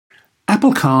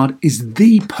Apple Card is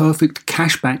the perfect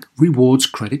cashback rewards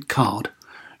credit card.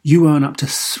 You earn up to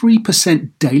 3%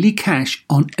 daily cash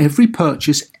on every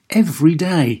purchase every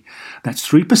day. That's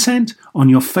 3% on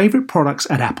your favorite products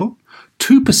at Apple,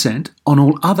 2% on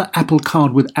all other Apple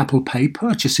Card with Apple Pay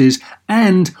purchases,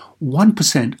 and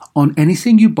 1% on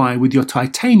anything you buy with your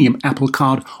titanium Apple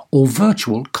Card or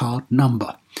virtual card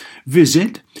number.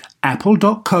 Visit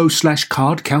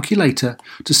apple.co/card calculator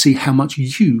to see how much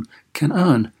you can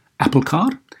earn. Apple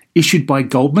Card, issued by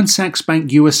Goldman Sachs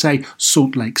Bank USA,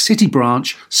 Salt Lake City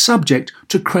branch, subject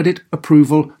to credit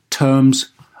approval.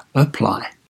 Terms apply.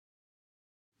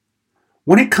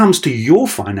 When it comes to your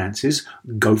finances,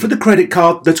 go for the credit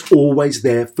card that's always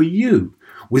there for you.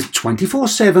 With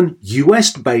 24/7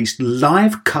 US-based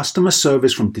live customer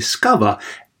service from Discover,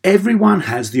 everyone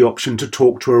has the option to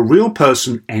talk to a real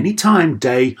person anytime,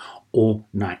 day or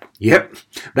night. Yep,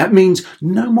 that means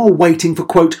no more waiting for,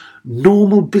 quote,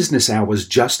 normal business hours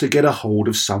just to get a hold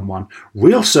of someone.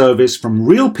 Real service from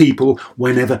real people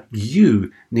whenever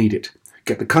you need it.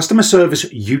 Get the customer service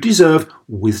you deserve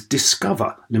with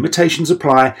Discover. Limitations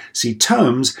apply. See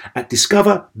terms at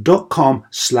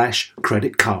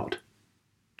discover.com/credit card.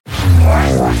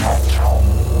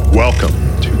 Welcome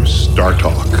to Star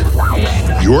Talk,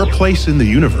 your place in the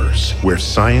universe where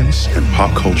science and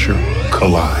pop culture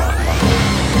collide.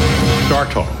 Star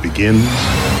Talk begins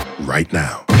right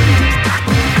now.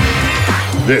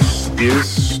 This is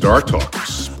Star Talk,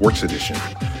 Sports Edition,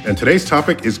 and today's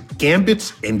topic is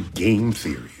gambits and game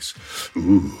theories.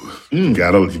 Ooh,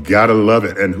 gotta love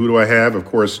it. And who do I have? Of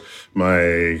course,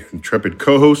 my intrepid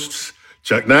co-hosts,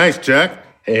 Chuck Nice. Chuck.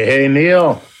 Hey,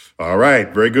 Neil. All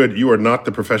right, very good. You are not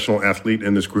the professional athlete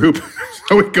in this group,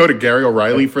 so we go to Gary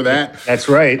O'Reilly for that. That's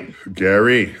right.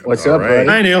 Gary. What's up, buddy?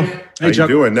 Hi, Neil. How you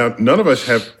doing? Now, none of us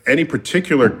have any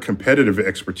particular competitive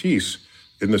expertise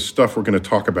in the stuff we're going to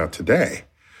talk about today.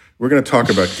 We're going to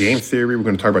talk about game theory. We're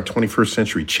going to talk about 21st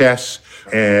century chess,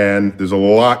 and there's a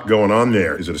lot going on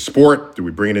there. Is it a sport? Do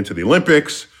we bring it into the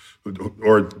Olympics?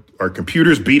 Or are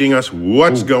computers beating us?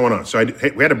 What's going on? So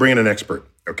we had to bring in an expert,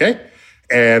 okay?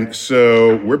 And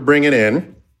so we're bringing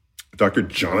in Dr.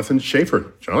 Jonathan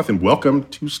Schaefer. Jonathan, welcome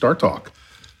to Star Talk.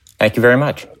 Thank you very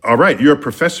much. All right. You're a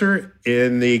professor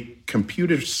in the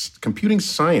computing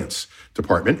science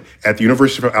department at the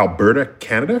University of Alberta,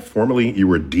 Canada. Formerly, you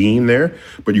were dean there,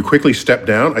 but you quickly stepped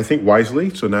down, I think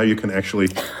wisely, so now you can actually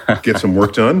get some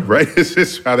work done, right? Is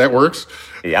this how that works?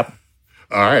 Yep.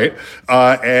 All right.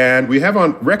 And we have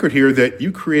on record here that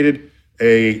you created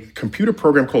a computer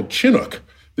program called Chinook.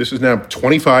 This is now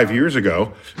 25 years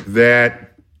ago,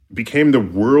 that became the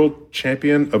world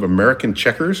champion of American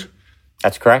checkers.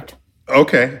 That's correct.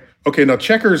 Okay. Now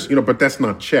checkers, but that's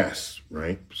not chess,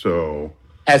 right? So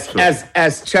as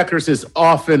checkers is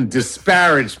often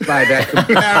disparaged by that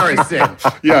comparison.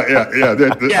 Yeah.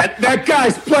 That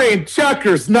guy's playing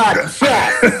checkers, not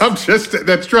chess.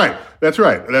 That's right.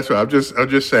 I'm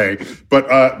just saying.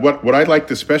 But what I liked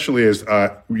especially is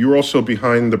you're also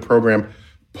behind the program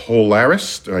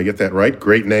Polaris. Did I get that right?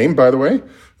 Great name, by the way.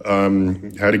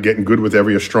 How to get in good with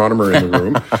every astronomer in the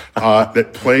room.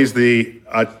 That plays the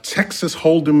Texas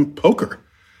Hold'em poker.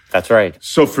 That's right.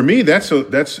 So for me, that's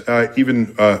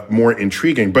even more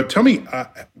intriguing. But tell me,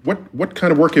 what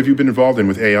kind of work have you been involved in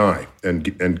with AI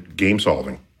and game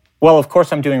solving? Well, of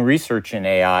course, I'm doing research in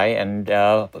AI, and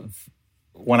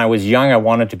when I was young, I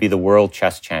wanted to be the world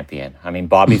chess champion. I mean,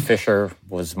 Bobby Fischer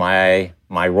was my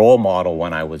role model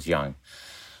when I was young.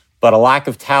 But a lack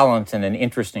of talent and an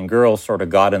interest in girls sort of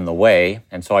got in the way,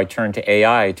 and so I turned to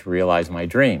AI to realize my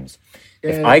dreams.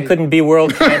 If I couldn't be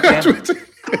world champion,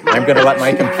 I'm going to let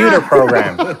my computer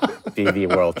program be the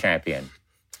world champion.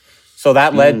 So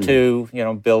that led to,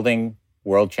 building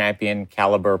world champion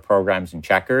caliber programs in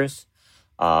checkers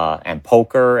and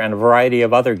poker and a variety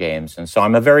of other games. And so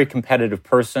I'm a very competitive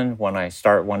person. When I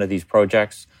start one of these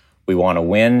projects, we want to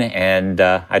win, and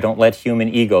I don't let human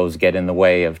egos get in the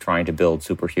way of trying to build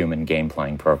superhuman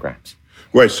game-playing programs.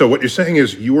 Right. So what you're saying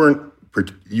is you weren't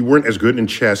as good in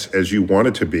chess as you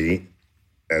wanted to be,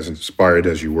 as inspired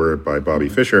as you were by Bobby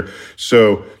Fischer.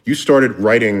 So you started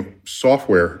writing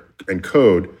software and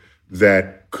code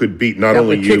that could beat not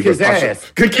only you, kick his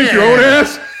ass. Could kick your own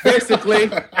ass? Basically,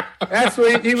 that's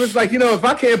what he was like, if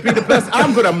I can't be the best,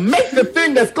 I'm going to make the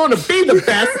thing that's going to be the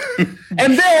best.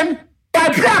 And then, by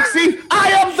proxy, I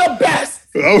am the best.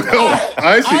 Oh,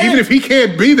 I see. Even if he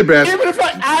can't be the best. Even if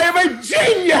I am a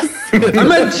genius.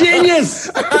 I'm a genius.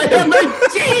 I am a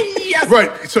genius.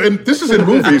 Right. So this is in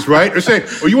movies, right? They're saying,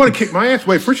 you want to kick my ass?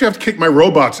 Wait, first you have to kick my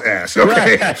robot's ass.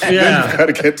 Okay. Right. Then you've got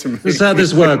to get to me. This is how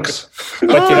this works.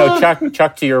 But,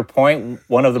 Chuck, to your point,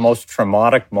 one of the most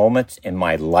traumatic moments in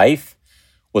my life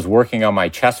was working on my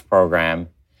chess program,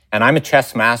 and I'm a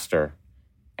chess master.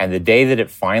 And the day that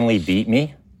it finally beat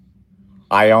me,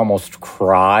 I almost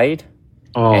cried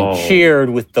and cheered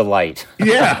with delight.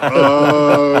 Yeah.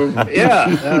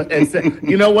 Yeah. And so,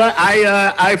 you know what?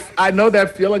 I know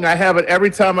that feeling. I have it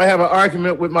every time I have an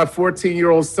argument with my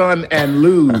 14-year-old son and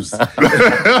lose. Sort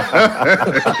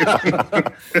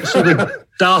of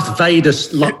Darth Vader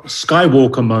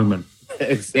Skywalker moment.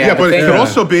 Exactly. Yeah, but it could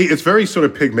also be, it's very sort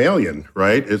of Pygmalion,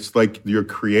 right? It's like your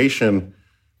creation.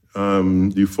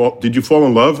 Did you fall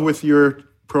in love with your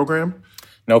program?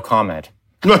 No comment.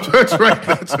 No, that's right.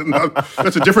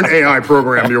 That's a different AI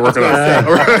program you're working on.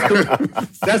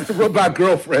 That's the robot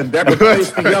girlfriend that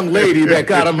replaced the young lady that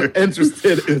got him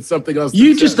interested in something else.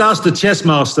 You just asked the chess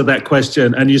master that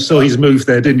question, and you saw his move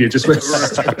there, didn't you? Just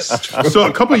So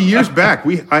a couple of years back,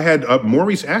 I had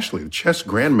Maurice Ashley, the chess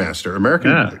grandmaster,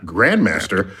 American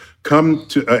grandmaster, come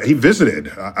to. He visited.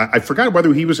 I forgot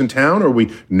whether he was in town or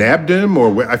we nabbed him,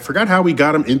 or I forgot how we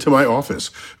got him into my office,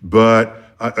 but.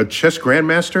 A chess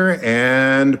grandmaster,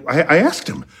 and I asked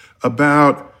him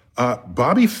about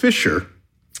Bobby Fischer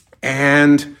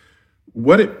and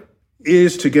what it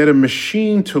is to get a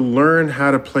machine to learn how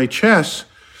to play chess.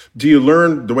 Do you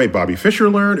learn the way Bobby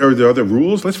Fischer learned, or the other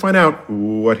rules? Let's find out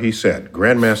what he said.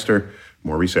 Grandmaster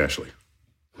Maurice Ashley.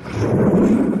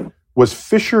 Was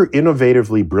Fischer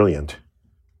innovatively brilliant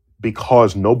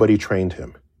because nobody trained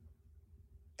him?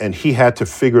 And he had to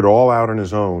figure it all out on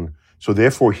his own. So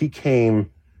therefore, he came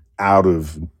out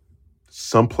of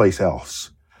someplace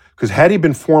else. Because had he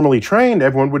been formally trained,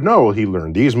 everyone would know he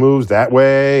learned these moves that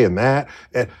way and that.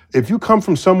 And if you come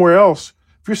from somewhere else,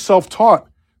 if you're self-taught,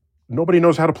 nobody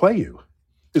knows how to play you.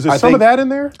 Is there some of that in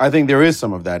there? I think there is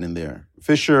some of that in there.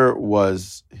 Fischer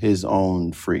was his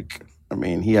own freak. I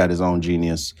mean, he had his own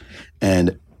genius.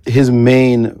 And his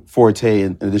main forte,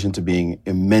 in addition to being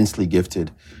immensely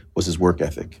gifted, was his work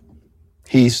ethic.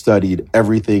 He studied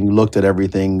everything, looked at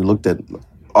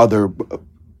other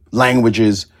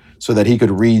languages so that he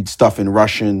could read stuff in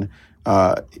Russian.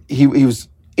 He was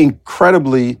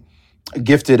incredibly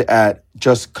gifted at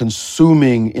just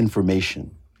consuming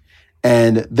information.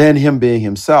 And then him being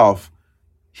himself,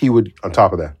 he would, on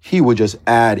top of that, he would just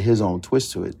add his own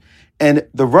twist to it. And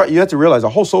you have to realize the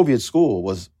whole Soviet school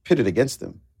was pitted against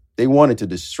him. They wanted to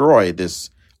destroy this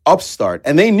upstart.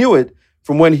 And they knew it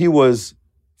from when he was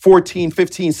 14,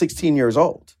 15, 16 years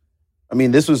old. I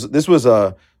mean, this was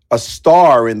a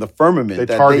star in the firmament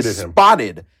that they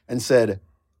spotted and said,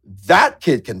 that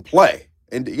kid can play.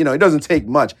 And, you know, it doesn't take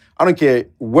much. I don't care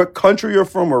what country you're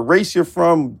from or race you're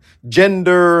from,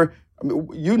 gender, I mean,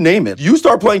 you name it. You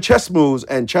start playing chess moves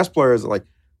and chess players are like,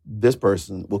 this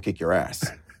person will kick your ass.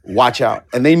 Watch out.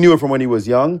 And they knew it from when he was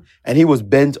young, and he was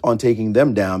bent on taking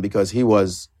them down because he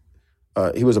was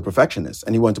a perfectionist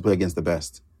and he wanted to play against the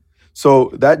best.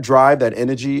 So that drive, that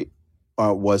energy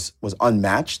was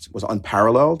unmatched, was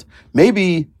unparalleled.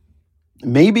 Maybe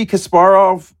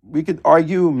Kasparov, we could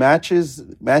argue, matches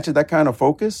that kind of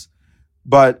focus,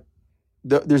 but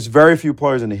there's very few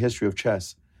players in the history of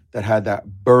chess that had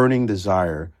that burning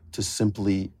desire to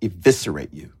simply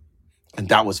eviscerate you, and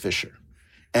that was Fischer.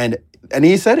 And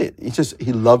he said it.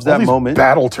 He loves that moment.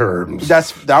 Battle terms.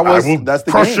 That's the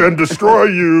crush game. And destroy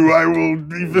you. I will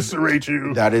eviscerate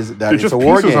you. That is just a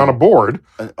war pieces game on a board.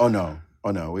 Oh no.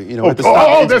 You know, at the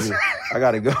stop the interview, I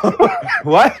gotta go.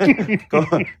 What? Go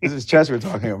on. This is chess we're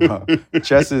talking about.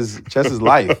 Chess is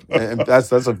life, and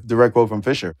that's a direct quote from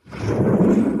Fischer.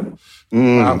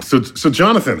 So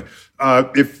Jonathan,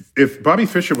 if Bobby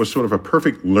Fischer was sort of a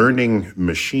perfect learning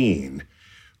machine,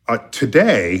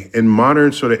 today in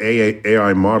modern sort of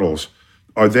AI models,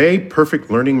 are they perfect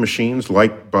learning machines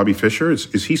like Bobby Fischer?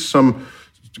 Is he some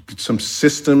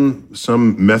system,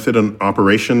 some method and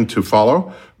operation to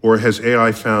follow? Or has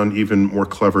AI found even more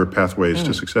clever pathways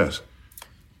to success?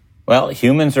 Well,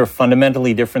 humans are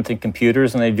fundamentally different than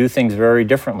computers, and they do things very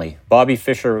differently. Bobby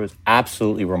Fischer was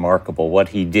absolutely remarkable. What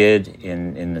he did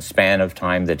in the span of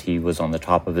time that he was on the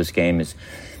top of his game is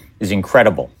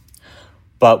incredible.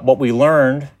 But what we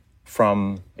learned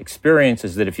from experience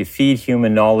is that if you feed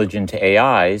human knowledge into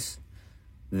AIs,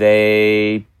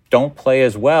 they don't play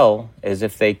as well as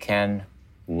if they can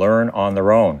learn on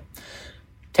their own.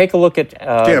 Take a look at...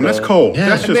 Damn, that's cold. Yeah.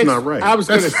 That's just not right. I was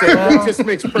going to say, that just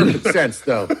makes perfect sense,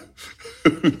 though.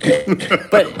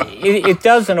 But it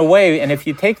does in a way, and if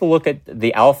you take a look at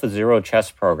the AlphaZero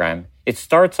chess program, it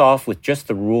starts off with just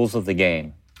the rules of the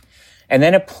game. And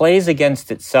then it plays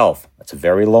against itself. It's a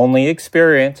very lonely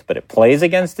experience, but it plays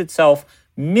against itself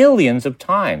millions of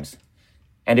times.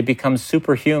 And it becomes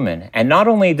superhuman. And not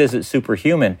only does it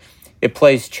superhuman, it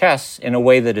plays chess in a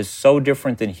way that is so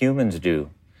different than humans do.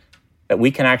 that we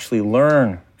can actually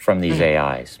learn from these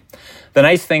AIs. The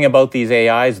nice thing about these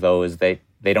AIs, though, is they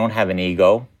don't have an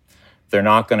ego. They're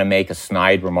not going to make a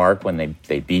snide remark when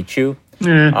they beat you.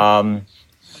 And,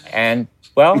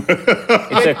 well,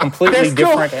 it's a completely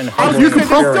different and humbling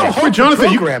experience. Wait, Jonathan,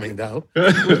 programming, though.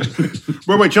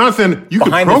 wait, Jonathan, you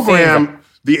could program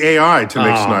the AI to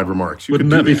make snide remarks.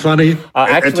 Wouldn't that be funny?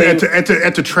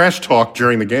 And to trash talk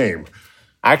during the game.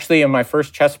 Actually, in my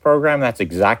first chess program, that's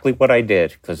exactly what I did.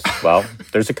 Because, well,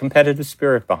 there's a competitive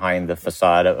spirit behind the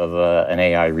facade of an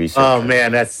AI researcher. Oh,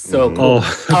 man, that's so cool.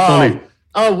 Funny.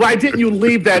 Oh, why didn't you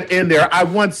leave that in there? I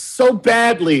want so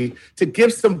badly to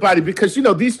give somebody, because,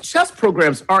 these chess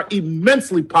programs are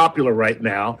immensely popular right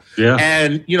now. Yeah.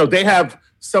 And, they have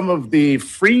some of the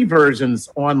free versions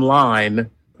online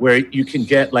where you can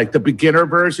get like the beginner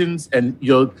versions, and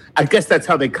I guess that's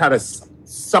how they kind of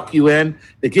suck you in.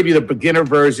 They give you the beginner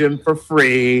version for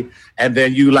free, and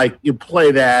then you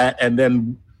play that, and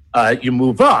then you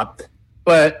move up.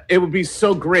 But it would be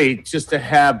so great just to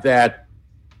have that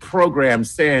program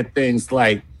saying things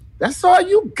like, "That's all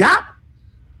you got,"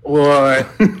 or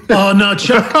 "Oh no,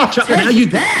 Chuck, now you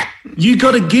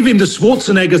got to give him the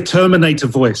Schwarzenegger Terminator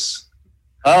voice."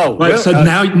 Oh, right. So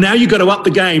now you got to up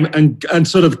the game and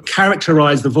sort of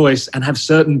characterize the voice and have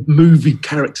certain movie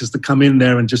characters that come in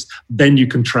there, and just then you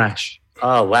can trash.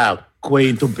 Oh wow,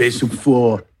 Queen to Bishop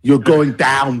 4, you're going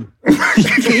down.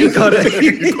 You got it.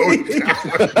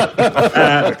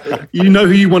 You know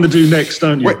who you want to do next,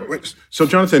 don't you? Wait. So,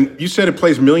 Jonathan, you said it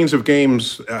plays millions of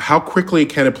games. How quickly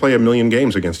can it play a million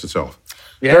games against itself?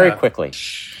 Yeah. Very quickly.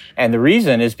 And the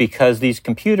reason is because these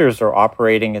computers are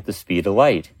operating at the speed of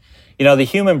light. The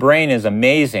human brain is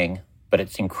amazing, but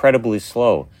it's incredibly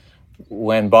slow.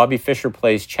 When Bobby Fischer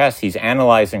plays chess, he's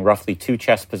analyzing roughly 2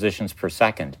 chess positions per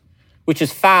second, which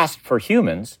is fast for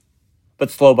humans, but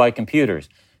slow by computers.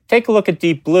 Take a look at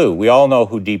Deep Blue. We all know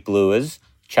who Deep Blue is.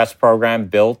 Chess program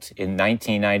built in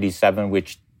 1997,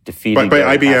 which defeated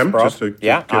by IBM.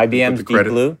 IBM's Deep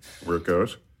Blue. Where it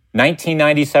goes.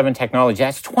 1997 technology.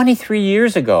 That's 23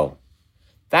 years ago.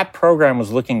 That program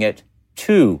was looking at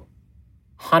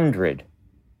 200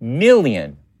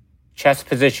 million chess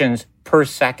positions per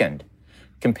second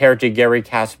compared to Garry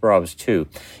Kasparov's 2.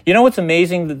 You know what's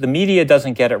amazing? That the media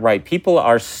doesn't get it right. People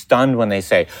are stunned when they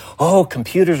say, "Oh,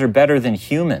 computers are better than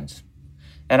humans."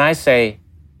 And I say,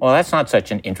 well, that's not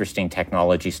such an interesting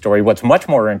technology story. What's much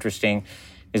more interesting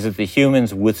is that the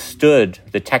humans withstood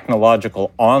the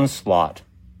technological onslaught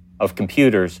of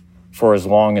computers for as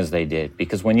long as they did.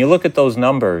 Because when you look at those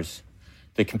numbers,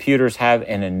 the computers have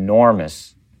an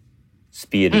enormous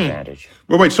speed advantage.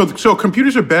 Well, wait. So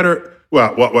computers are better.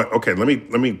 Well. Okay. Let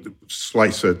me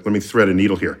slice it. Let me thread a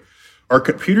needle here. Are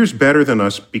computers better than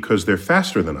us because they're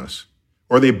faster than us,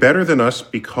 or are they better than us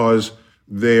because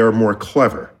they are more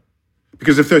clever?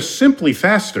 Because if they're simply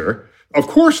faster, of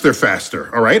course they're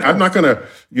faster. All right. I'm not going to,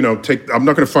 I'm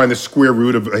not going to find the square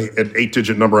root of an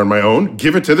 8-digit number on my own.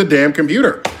 Give it to the damn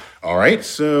computer. All right.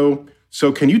 So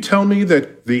can you tell me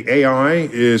that the AI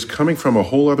is coming from a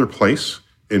whole other place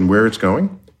in where it's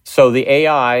going? So the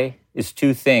AI is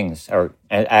 2 things, or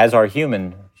as are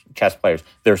human chess players.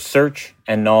 They're search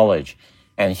and knowledge.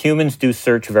 And humans do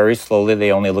search very slowly.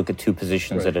 They only look at 2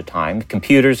 positions at a time.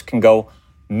 Computers can go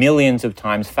millions of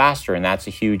times faster, and that's a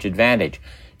huge advantage.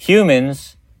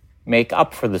 Humans make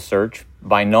up for the search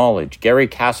by knowledge. Garry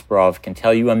Kasparov can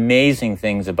tell you amazing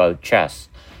things about chess.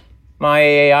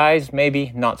 My AIs,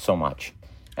 maybe not so much.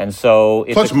 And so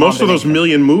it's plus, most of those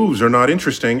million moves are not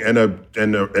interesting, and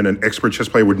an expert chess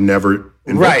player would never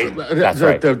invoke right. them. That's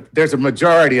right. There's a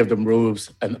majority of the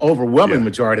moves, an overwhelming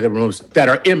majority of the moves that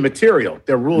are immaterial.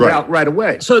 They're ruled out right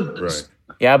away.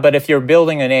 Yeah, but if you're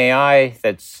building an AI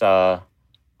that's got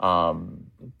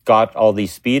all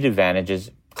these speed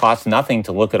advantages, costs nothing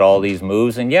to look at all these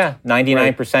moves, and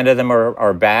 99% of them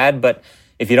are bad. But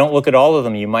if you don't look at all of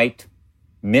them, you might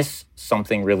miss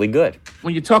something really good.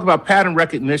 When you talk about pattern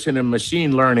recognition and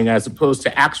machine learning as opposed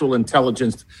to actual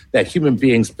intelligence that human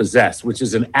beings possess, which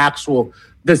is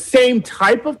the same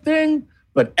type of thing,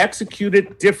 but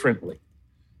executed differently.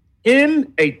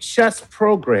 In a chess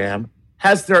program,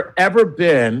 has there ever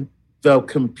been the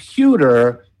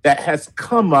computer that has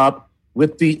come up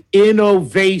with the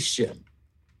innovation?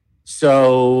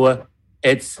 So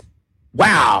it's,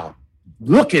 wow,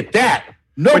 look at that.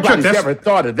 Nobody's ever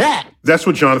thought of that. That's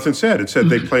what Jonathan said. It said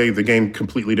they play the game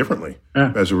completely differently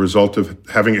as a result of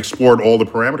having explored all the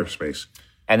parameter space.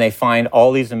 And they find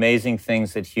all these amazing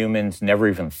things that humans never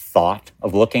even thought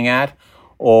of looking at,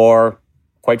 or,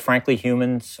 quite frankly,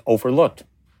 humans overlooked.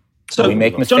 So we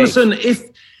make mistakes. Jonathan,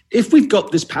 if we've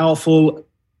got this powerful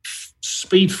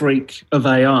speed freak of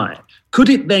AI, could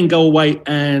it then go away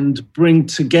and bring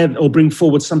together or bring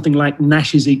forward something like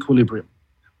Nash's equilibrium?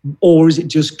 Or is it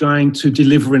just going to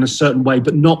deliver in a certain way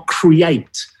but not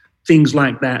create things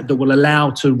like that will allow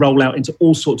to roll out into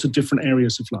all sorts of different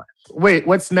areas of life? Wait,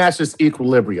 what's Nash's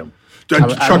equilibrium?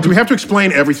 Chuck, do we have to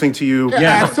explain everything to you?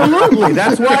 Yeah, absolutely.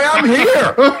 That's why I'm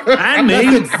here. And me.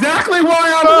 That's exactly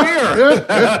why I'm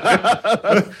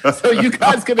here. So you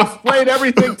guys can explain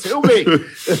everything to me.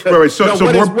 Right. So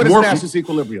what is Nash's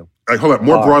equilibrium? Hold on.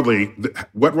 More broadly,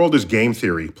 what role does game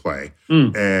theory play?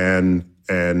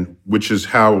 And which is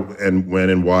how and when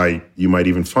and why you might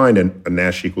even find a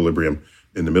Nash equilibrium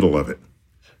in the middle of it.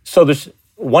 So there's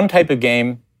one type of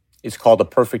game is called a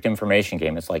perfect information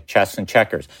game. It's like chess and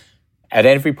checkers. At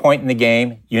every point in the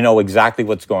game, you know exactly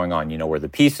what's going on. You know where the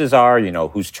pieces are, you know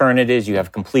whose turn it is, you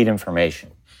have complete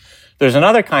information. There's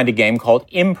another kind of game called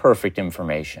imperfect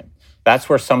information. That's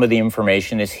where some of the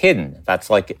information is hidden. That's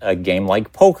like a game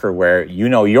like poker where you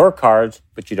know your cards,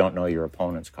 but you don't know your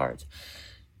opponent's cards.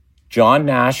 John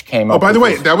Nash came up with... Oh, by the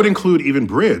way, that would include even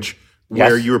bridge,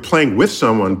 where you're playing with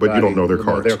someone, but you don't know their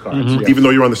cards. Even though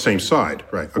you're on the same side.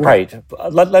 Right. Okay. Right.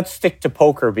 Let's stick to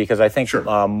poker because I think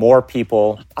more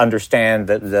people understand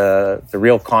the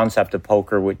real concept of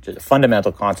poker, which is a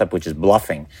fundamental concept, which is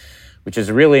bluffing, which is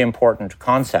a really important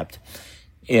concept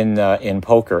in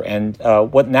poker. And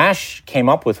what Nash came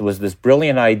up with was this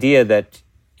brilliant idea that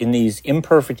in these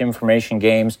imperfect information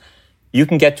games, you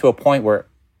can get to a point where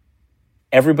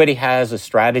everybody has a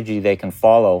strategy they can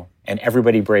follow and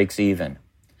everybody breaks even.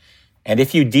 And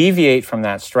if you deviate from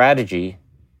that strategy,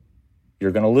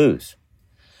 you're going to lose.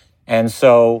 And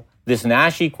so this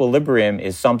Nash equilibrium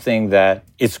is something that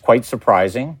is quite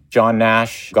surprising. John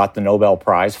Nash got the Nobel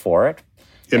Prize for it.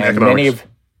 In economics.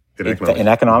 In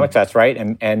economics, that's right.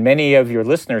 And many of your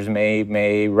listeners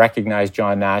may recognize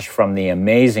John Nash from the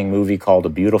amazing movie called A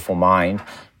Beautiful Mind,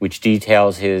 which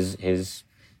details his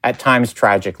at times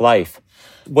tragic life.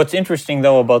 What's interesting,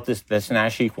 though, about this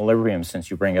Nash equilibrium, since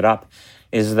you bring it up,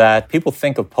 is that people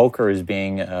think of poker as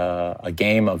being a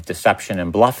game of deception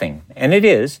and bluffing. And it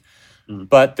is.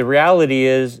 But the reality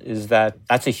is that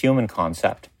that's a human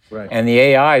concept. Right. And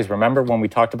the AIs, remember when we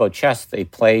talked about chess, they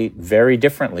play very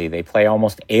differently. They play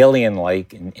almost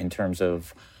alien-like in terms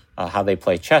of how they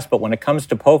play chess. But when it comes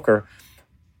to poker,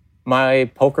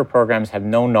 my poker programs have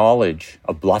no knowledge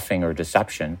of bluffing or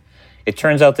deception. It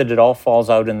turns out that it all falls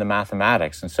out in the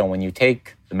mathematics. And so when you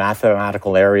take the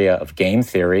mathematical area of game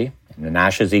theory and the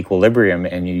Nash's equilibrium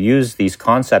and you use these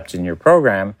concepts in your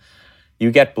program,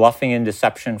 you get bluffing and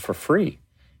deception for free.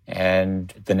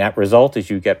 And the net result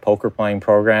is you get poker playing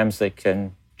programs that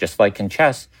can, just like in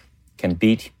chess, can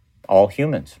beat all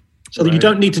humans. So that you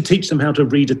don't need to teach them how to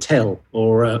read a tell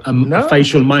or a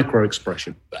facial micro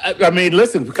expression. I mean,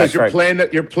 listen, because you're playing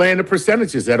the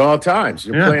percentages at all times.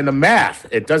 You're playing the math.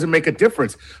 It doesn't make a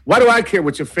difference. Why do I care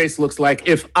what your face looks like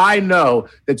if I know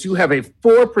that you have a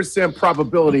 4%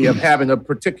 probability of having a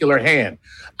particular hand?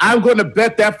 I'm going to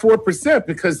bet that 4%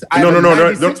 because I have a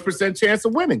 96% chance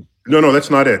of winning. No, that's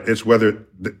not it. It's whether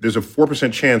there's a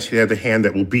 4% chance he had the hand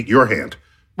that will beat your hand.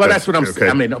 Well, that's what I'm saying.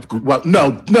 I mean, well,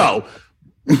 no.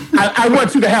 I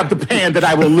want you to have the hand that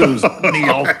I will lose,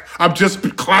 Neil. I'm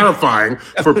just clarifying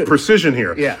for precision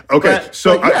here. Yeah. Okay.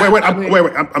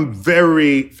 I'm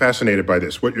very fascinated by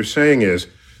this. What you're saying is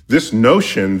this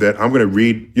notion that I'm going to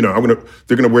read. They're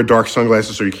going to wear dark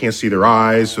sunglasses so you can't see their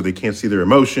eyes, so they can't see their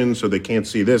emotions, so they can't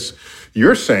see this.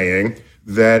 You're saying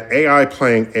that AI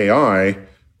playing AI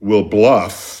will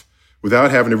bluff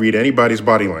without having to read anybody's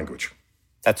body language.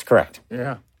 That's correct.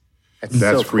 Yeah. That's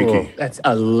so freaky.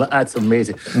 Cool. That's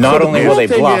amazing. Not only will they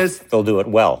bluff, they'll do it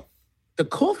well. The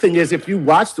cool thing is if you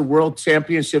watch the World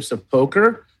Championships of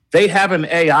Poker, they have an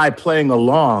AI playing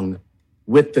along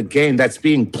with the game that's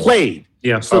being played.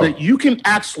 Yeah. So that you can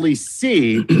actually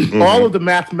see all of the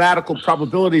mathematical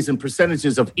probabilities and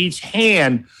percentages of each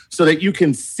hand so that you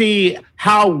can see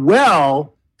how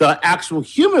well the actual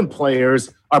human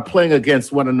players are playing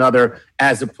against one another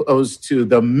as opposed to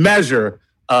the measure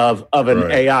of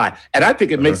an AI. And I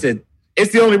think it makes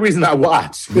it's the only reason I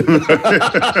watch.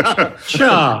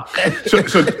 Sure.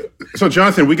 So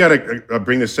Jonathan, we got to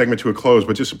bring this segment to a close,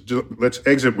 but just let's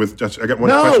exit with I got one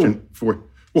question for...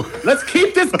 Let's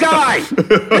keep this guy.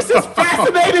 This is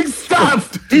fascinating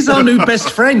stuff. He's our new best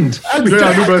friend. Exactly. Yeah,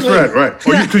 our new best friend, right?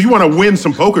 Because you want to win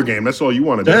some poker game. That's all you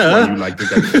want to do. That's why you like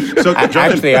that. So,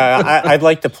 actually, I'd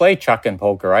like to play Chuck in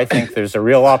poker. I think there's a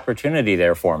real opportunity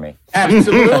there for me.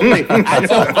 Absolutely. Dear.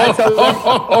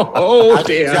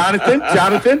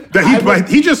 Jonathan.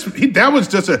 That was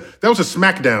a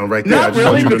smackdown right there. Not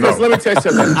really, because let me tell you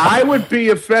something. I would be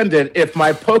offended if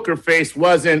my poker face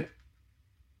wasn't,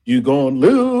 you gonna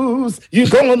lose. lose. You're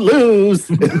going to lose.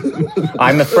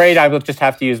 I'm afraid I will just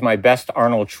have to use my best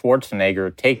Arnold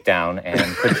Schwarzenegger takedown and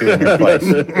put you in your place.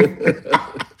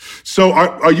 So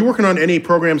are you working on any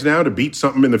programs now to beat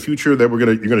something in the future that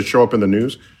you're gonna show up in the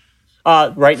news?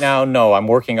 Right now, no. I'm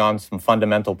working on some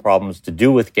fundamental problems to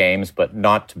do with games, but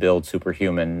not to build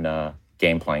superhuman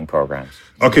game-playing programs.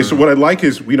 Okay, so what I like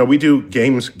is, we do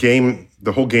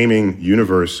the whole gaming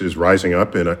universe is rising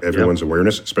up in everyone's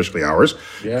awareness, especially ours.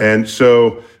 Yeah. And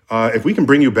so if we can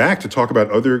bring you back to talk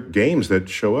about other games that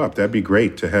show up, that'd be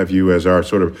great to have you as our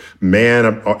sort of man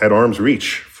at arm's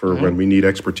reach for when we need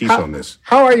expertise on this.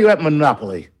 How are you at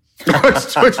Monopoly?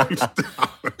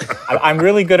 I'm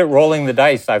really good at rolling the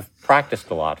dice. I've practiced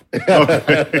a lot.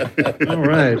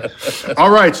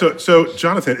 All right. So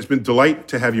Jonathan, it's been a delight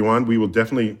to have you on. We will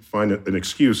definitely find an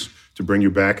excuse to bring you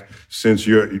back, since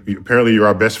apparently you're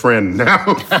our best friend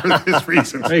now for this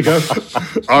reason. There you go.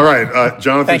 All right,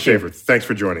 Jonathan Schaefer, thanks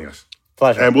for joining us.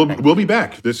 Pleasure. And we'll be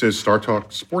back. This is Star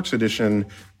Talk Sports Edition,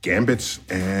 Gambits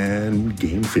and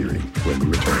Game Theory, when we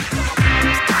return.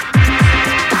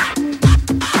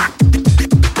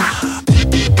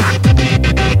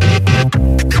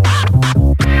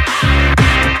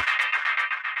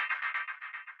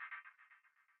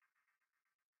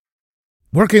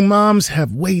 Working moms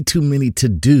have way too many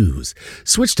to-dos.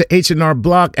 Switch to H&R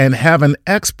Block and have an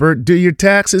expert do your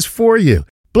taxes for you.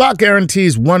 Block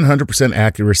guarantees 100%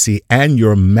 accuracy and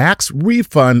your max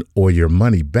refund or your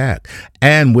money back.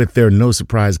 And with their no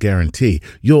surprise guarantee,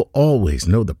 you'll always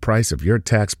know the price of your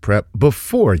tax prep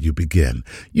before you begin.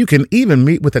 You can even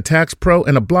meet with a tax pro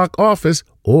in a Block office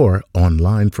or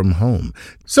online from home.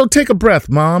 So take a breath,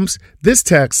 moms. This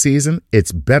tax season,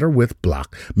 it's better with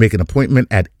Block. Make an appointment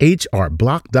at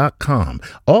hrblock.com.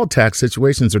 All tax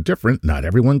situations are different. Not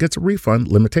everyone gets a refund.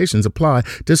 Limitations apply.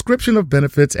 Description of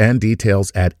benefits and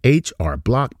details at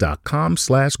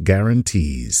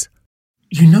hrblock.com/guarantees.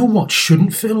 You know what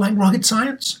shouldn't feel like rocket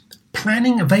science?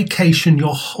 Planning a vacation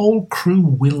your whole crew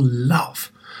will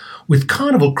love. With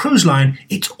Carnival Cruise Line,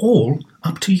 it's all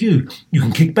up to you. You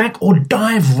can kick back or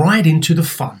dive right into the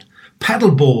fun.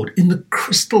 Paddleboard in the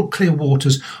crystal clear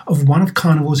waters of one of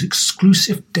Carnival's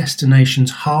exclusive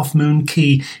destinations, Half Moon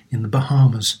Cay in the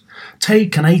Bahamas.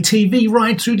 Take an ATV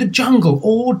ride through the jungle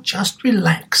or just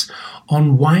relax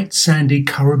on white sandy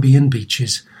Caribbean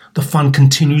beaches. The fun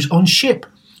continues on ship.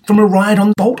 From a ride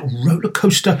on Bolt roller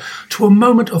coaster to a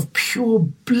moment of pure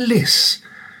bliss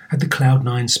at the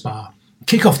Cloud9 Spa.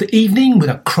 Kick off the evening with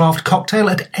a craft cocktail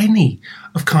at any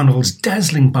of Carnival's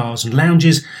dazzling bars and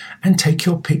lounges, and take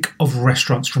your pick of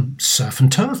restaurants from surf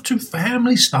and turf to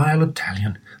family-style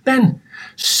Italian. Then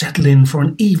settle in for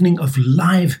an evening of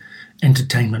live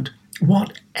entertainment.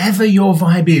 Whatever your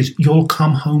vibe is, you'll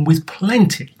come home with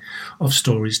plenty of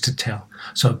stories to tell.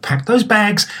 So pack those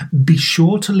bags, be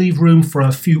sure to leave room for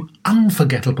a few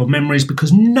unforgettable memories,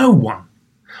 because no one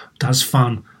does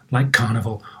fun like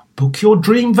Carnival. Book your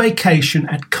dream vacation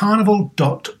at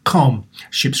carnival.com.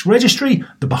 Ships registry,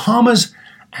 the Bahamas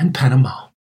and Panama.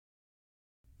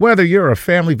 Whether you're a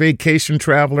family vacation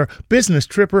traveler, business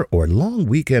tripper, or long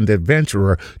weekend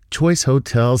adventurer, Choice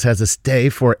Hotels has a stay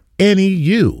for any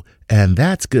you. And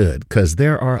that's good, because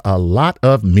there are a lot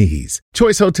of me's.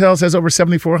 Choice Hotels has over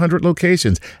 7,400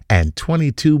 locations and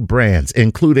 22 brands,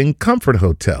 including Comfort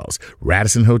Hotels,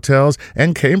 Radisson Hotels,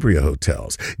 and Cambria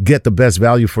Hotels. Get the best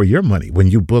value for your money when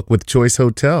you book with Choice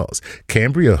Hotels.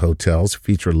 Cambria Hotels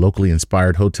feature locally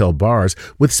inspired hotel bars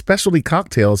with specialty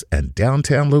cocktails and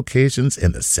downtown locations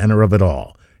in the center of it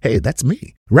all. Hey, that's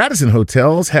me. Radisson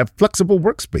Hotels have flexible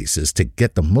workspaces to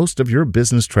get the most of your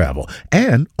business travel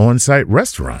and on-site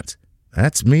restaurants.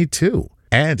 That's me too.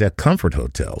 And at Comfort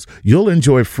Hotels, you'll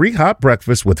enjoy free hot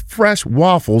breakfast with fresh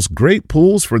waffles, great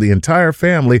pools for the entire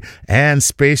family, and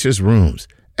spacious rooms.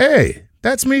 Hey,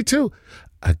 that's me too.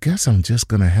 I guess I'm just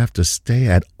going to have to stay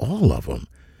at all of them.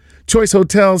 Choice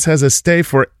Hotels has a stay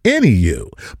for any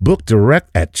you. Book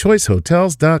direct at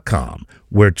choicehotels.com,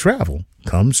 where travel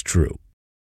comes true.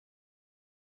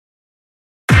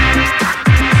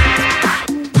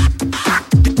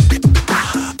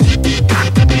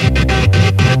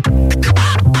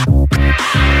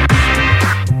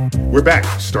 We're back.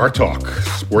 Star Talk,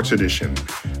 Sports Edition,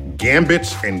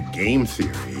 Gambits and Game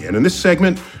Theory. And in this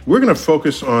segment, we're going to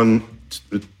focus on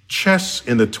chess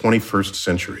in the 21st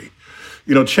century.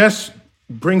 You know, chess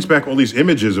brings back all these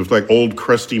images of like old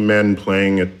crusty men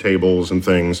playing at tables and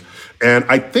things. And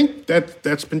I think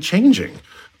that's been changing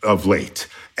of late.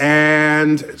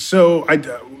 And so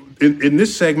in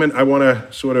this segment, I want to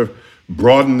sort of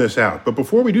broaden this out. But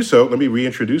before we do so, let me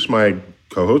reintroduce my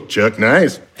co-host, Chuck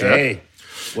Nice. Chuck. Hey.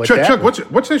 Chuck,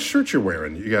 what's that shirt you're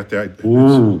wearing? You got that?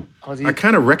 Ooh. I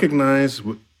kind of recognize.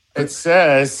 It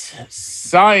says,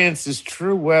 "Science is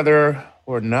true whether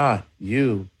or not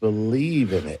you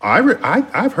believe in it."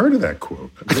 I've heard of that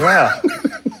quote. Yeah.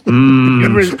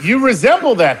 You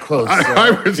resemble that quote. I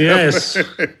resemble. Yes.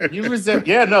 You resemble.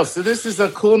 Yeah, no. So this is a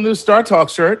cool new Star Talk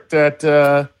shirt that.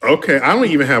 Okay, I don't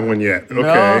even have one yet.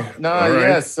 Okay. No, All right.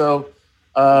 yeah. So.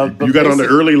 You got on the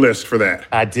early list for that.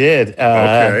 I did.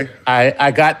 Okay.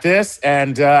 I got this,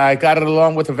 and I got it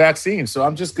along with a vaccine, so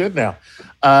I'm just good now.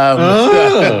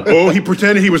 He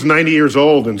pretended he was 90 years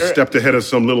old and stepped ahead of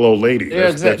some little old lady. Yeah,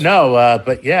 exactly. No,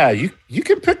 but yeah, you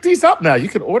can pick these up now. You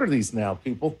can order these now,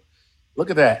 people. Look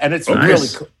at that, and it's really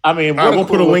cool. I mean, we'll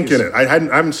put a link in it. I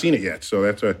haven't seen it yet, so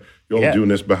that's you're doing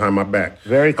this behind my back.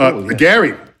 Very cool.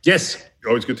 Gary. Yes.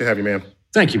 Always good to have you, man.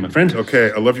 Thank you, my friend. Okay,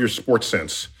 I love your sports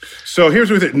sense. So here's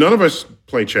the thing. None of us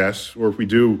play chess, or if we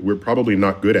do, we're probably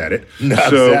not good at it. No,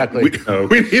 so exactly.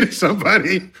 We needed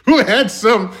somebody who had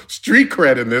some street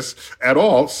cred in this at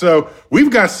all. So we've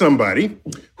got somebody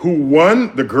who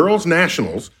won the Girls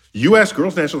Nationals, U.S.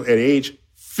 Girls Nationals at age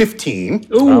 15.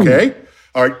 Ooh. Okay.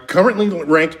 Are currently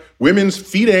ranked Women's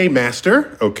FIDE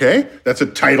Master. Okay. That's a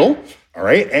title. All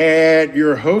right. And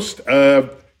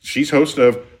she's host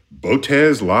of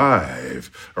Botez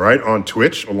Live, all right, on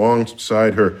Twitch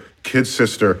alongside her kid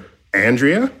sister,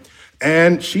 Andrea.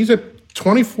 And she's a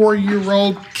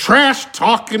 24-year-old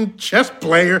trash-talking chess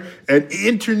player and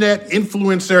internet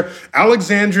influencer,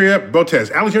 Alexandria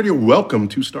Botez. Alexandria, welcome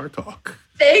to Star Talk.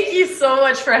 Thank you so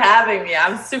much for having me.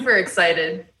 I'm super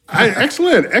excited.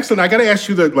 Excellent. I got to ask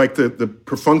you the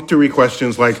perfunctory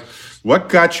questions, like what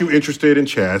got you interested in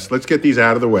chess? Let's get these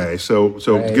out of the way. So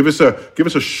right. give us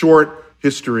a short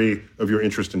history of your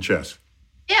interest in chess.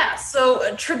 Yeah,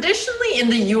 so traditionally in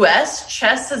the US,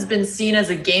 chess has been seen as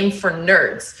a game for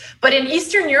nerds. But in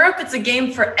Eastern Europe, it's a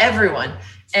game for everyone.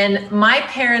 And my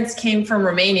parents came from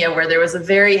Romania, where there was a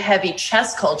very heavy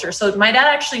chess culture. So my dad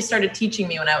actually started teaching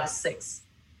me when I was 6.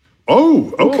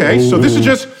 Oh, okay. Ooh. So this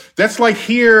is that's like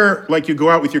here, like you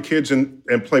go out with your kids and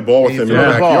play ball with them in the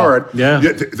backyard. Yeah.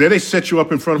 There they set you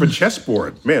up in front of a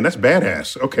chessboard. Man, that's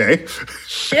badass. Okay.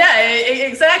 Yeah,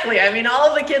 exactly. I mean, all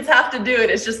of the kids have to do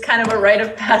it. It's just kind of a rite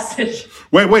of passage.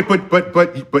 Wait,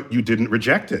 but you didn't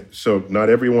reject it. So not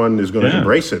everyone is going to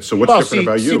embrace it. So what's different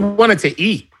about you? She wanted to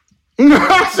eat.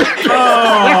 Chuck,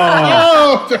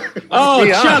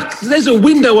 there's a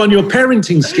window on your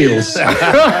parenting skills.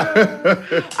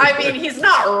 I mean, he's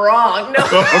not wrong. No.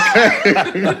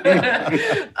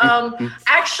 Okay.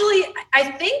 Actually,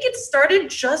 I think it started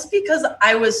just because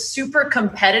I was super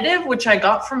competitive, which I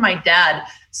got from my dad.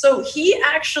 So he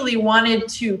actually wanted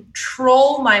to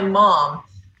troll my mom,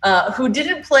 who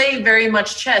didn't play very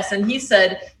much chess. And he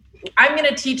said, I'm going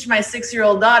to teach my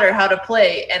 6-year-old daughter how to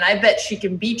play, and I bet she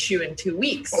can beat you in 2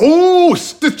 weeks. Oh,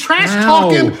 the trash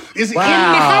talking is in the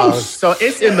house. So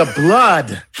it's in the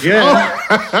blood. Yeah.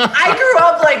 I grew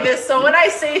up like this, so when I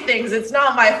say things, it's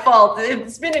not my fault.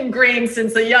 It's been ingrained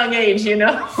since a young age, you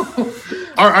know?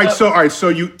 All right. So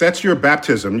that's your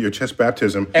baptism, your chess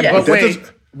baptism.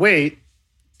 But wait.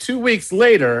 2 weeks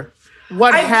later,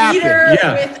 what happened? I beat her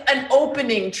with an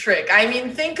opening trick. I mean,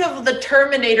 think of the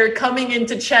Terminator coming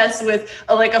into chess with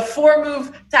a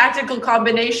 4-move tactical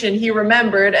combination he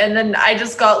remembered, and then I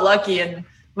just got lucky, and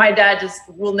my dad just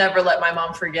will never let my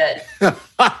mom forget.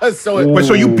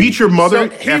 So you beat your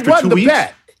mother after 2 weeks?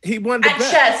 Bet. He won the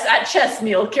bet. At chess,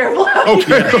 Neil. Careful how you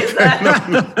phrase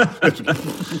that.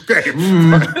 Okay.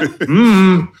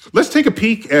 Let's take a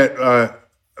peek at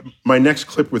my next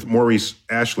clip with Maurice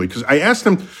Ashley, because I asked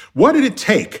him, what did it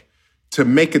take to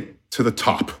make it to the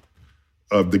top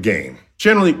of the game?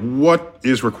 Generally, what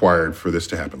is required for this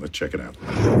to happen? Let's check it out.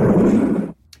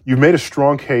 You've made a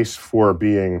strong case for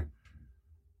being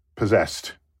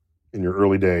possessed in your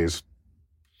early days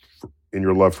in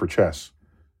your love for chess.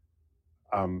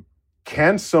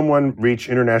 Can someone reach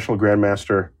international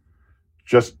grandmaster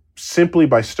just simply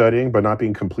by studying but not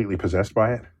being completely possessed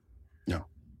by it? No.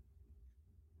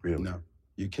 Really? No.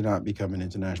 You cannot become an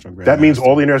international grandmaster. That means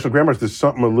all the international grandmasters, there's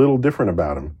something a little different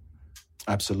about them.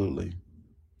 Absolutely.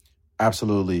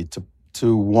 Absolutely.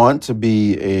 To want to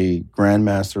be a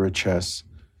grandmaster of chess,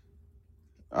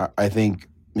 I think,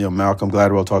 Malcolm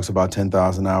Gladwell talks about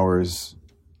 10,000 hours.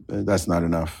 That's not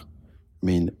enough. I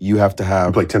mean, you have to have...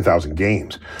 You play 10,000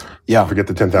 games. Yeah. Forget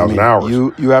the 10,000 hours.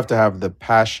 You have to have the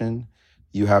passion.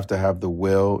 You have to have the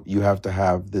will. You have to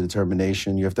have the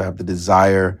determination. You have to have the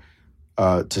desire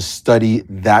to study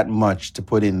that much, to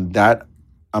put in that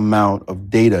amount of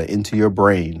data into your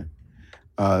brain.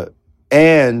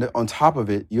 And on top of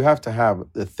it, you have to have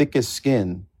the thickest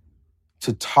skin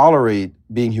to tolerate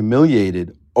being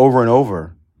humiliated over and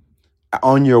over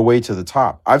on your way to the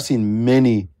top. I've seen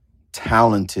many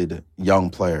talented young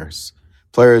players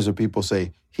where people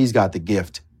say, he's got the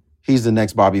gift. He's the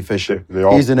next Bobby Fischer.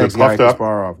 He's the next Garry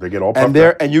Kasparov. They get all puffed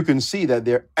up. And you can see that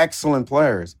they're excellent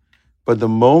players. But the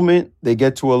moment they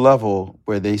get to a level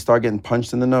where they start getting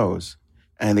punched in the nose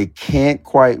and they can't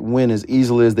quite win as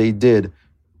easily as they did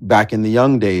back in the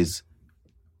young days,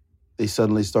 they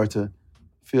suddenly start to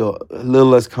feel a little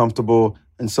less comfortable,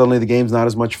 and suddenly the game's not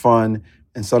as much fun,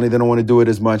 and suddenly they don't want to do it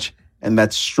as much. And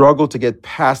that struggle to get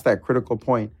past that critical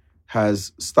point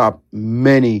has stopped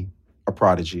many a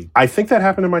prodigy. I think that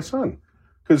happened to my son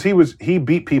because he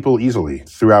beat people easily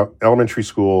throughout elementary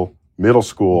school, middle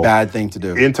school. Bad thing to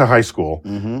do. Into high school.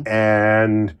 Mm-hmm.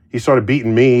 And he started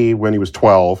beating me when he was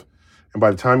 12. And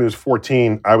by the time he was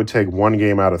 14, I would take one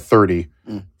game out of 30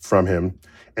 from him.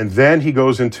 And then he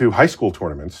goes into high school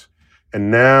tournaments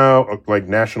and now like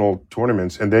national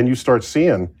tournaments. And then you start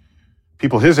seeing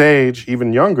people his age,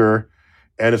 even younger,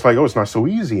 and it's like, oh, it's not so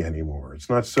easy anymore. It's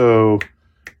not so,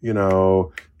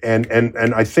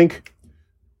 and I think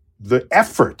the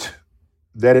effort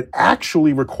that it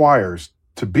actually requires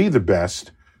to be the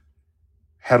best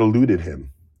had eluded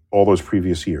him all those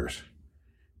previous years.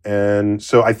 And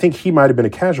so I think he might have been a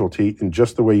casualty in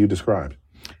just the way you described.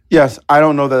 Yes, I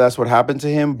don't know that that's what happened to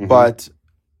him, but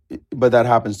that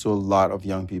happens to a lot of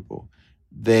young people.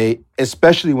 They,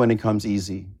 especially when it comes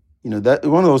easy. That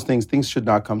one of those things should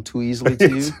not come too easily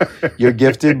to you. You're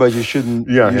gifted, but you shouldn't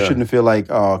shouldn't feel like,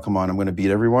 oh, come on, I'm going to beat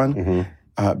everyone,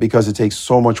 because it takes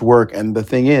so much work. And the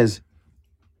thing is,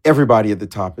 everybody at the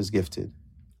top is gifted.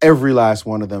 Every last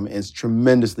one of them is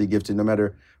tremendously gifted, no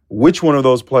matter which one of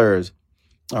those players.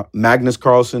 Magnus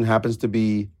Carlsen happens to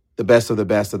be the best of the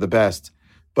best of the best,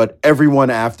 but everyone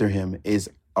after him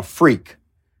is a freak.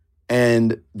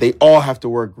 And they all have to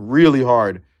work really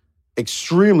hard,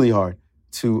 extremely hard,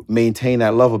 to maintain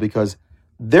that level, because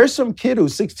there's some kid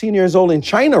who's 16 years old in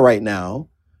China right now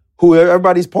who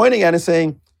everybody's pointing at and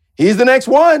saying, he's the next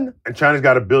one. And China's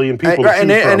got 1 billion people and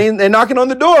they're knocking on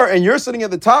the door, and you're sitting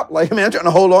at the top like, man, I'm trying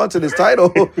to hold on to this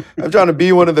title. I'm trying to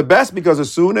be one of the best, because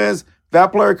as soon as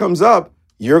that player comes up,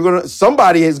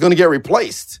 somebody is going to get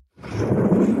replaced.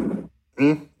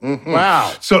 Mm-hmm.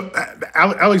 Wow. So,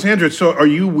 Alexandra, are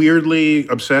you weirdly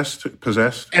possessed?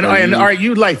 And are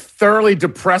you like thoroughly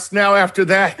depressed now after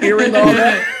that, hearing all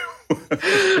that?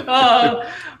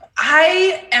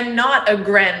 I am not a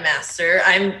grandmaster.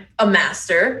 I'm a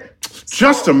master.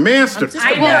 Just a master.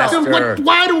 I know.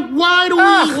 Why don't we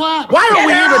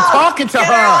even talking to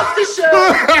her? Off the show.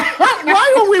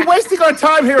 Why are we wasting our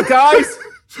time here, guys?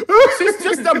 She's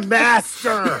just a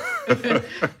master. All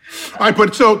right,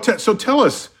 but so tell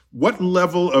us, what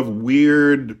level of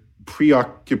weird,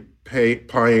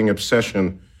 preoccupying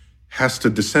obsession has to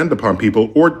descend upon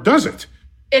people, or does it?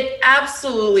 It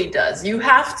absolutely does. You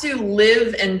have to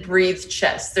live and breathe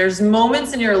chess. There's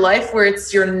moments in your life where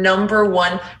it's your number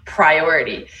one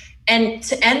priority. And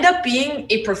to end up being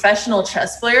a professional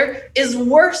chess player is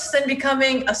worse than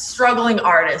becoming a struggling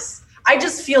artist. I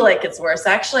just feel like it's worse.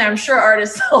 Actually, I'm sure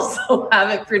artists also have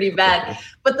it pretty bad.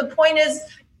 But the point is,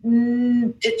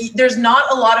 there's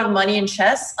not a lot of money in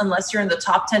chess unless you're in the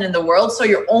top 10 in the world. So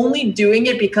you're only doing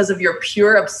it because of your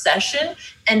pure obsession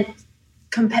and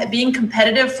being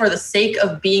competitive for the sake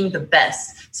of being the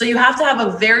best. So you have to have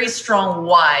a very strong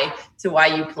why to why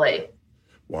you play.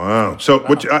 Wow.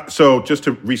 So just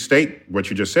to restate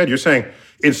what you just said, you're saying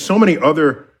in so many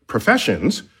other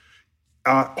professions,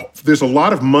 there's a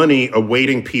lot of money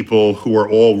awaiting people who are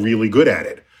all really good at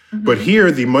it. Mm-hmm. But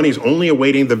here, the money's only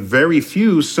awaiting the very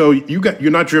few, so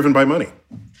you're not driven by money.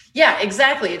 Yeah,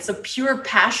 exactly. It's a pure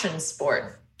passion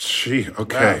sport. Gee,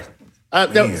 okay.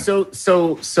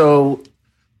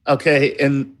 Okay,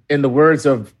 in the words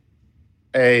of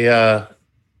a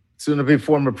soon-to-be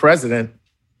former president,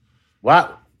 why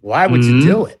would you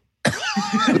do it?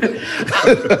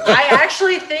 I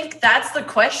actually think that's the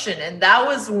question. And that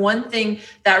was one thing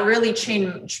that really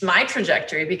changed my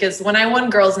trajectory, because when I won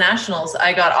Girls Nationals,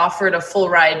 I got offered a full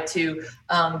ride to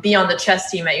be on the chess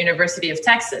team at University of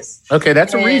Texas. Okay,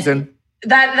 that's a reason.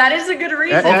 That is a good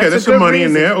reason. Okay, there's some money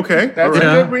in there. Okay. That's a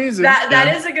good reason.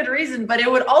 That is a good reason. But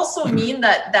it would also mean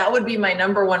that would be my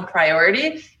number one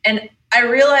priority. And I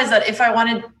realized that if I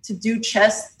wanted to do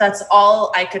chess, that's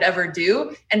all I could ever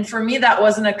do. And for me, that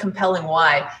wasn't a compelling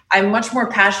why. I'm much more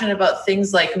passionate about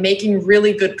things like making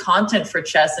really good content for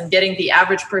chess and getting the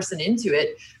average person into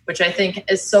it, which I think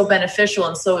is so beneficial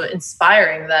and so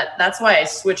inspiring that's why I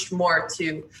switched more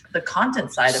to the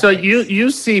content side of things. So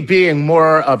you see being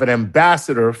more of an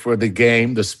ambassador for the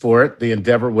game, the sport, the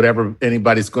endeavor, whatever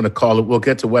anybody's going to call it. We'll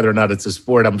get to whether or not it's a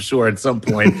sport, I'm sure, at some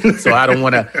point. So I don't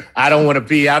want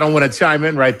to chime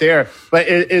in right there. But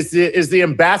is the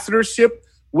ambassadorship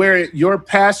where your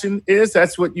passion is?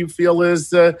 That's what you feel is,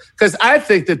 because I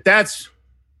think that's,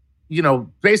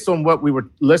 based on what we were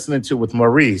listening to with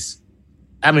Maurice,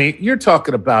 I mean, you're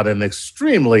talking about an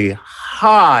extremely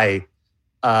high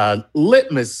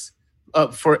litmus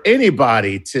for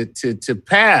anybody to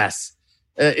pass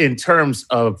in terms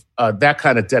of that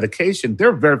kind of dedication. There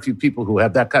are very few people who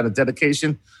have that kind of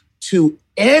dedication to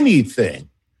anything.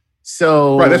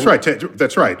 So right, that's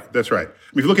right.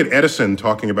 If you look at Edison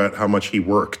talking about how much he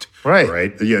worked,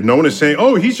 right? Yeah, no one is saying,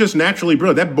 "Oh, he's just naturally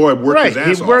brilliant." That boy worked his ass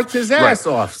off. He worked his ass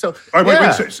off. So, all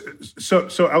right, wait.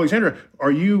 So, Alexandra,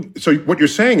 so what you're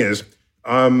saying is,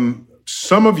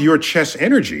 some of your chess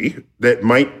energy that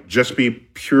might just be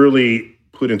purely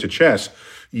put into chess,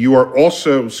 you are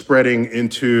also spreading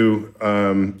into,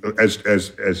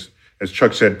 as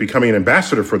Chuck said, becoming an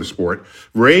ambassador for the sport,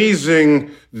 raising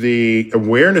the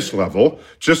awareness level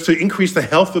just to increase the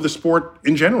health of the sport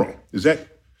in general. Is that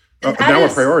now a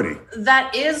priority?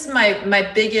 That is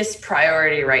my biggest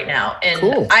priority right now. And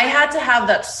cool. I had to have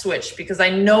that switch because I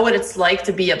know what it's like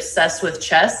to be obsessed with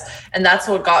chess. And that's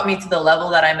what got me to the level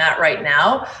that I'm at right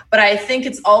now. But I think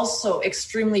it's also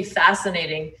extremely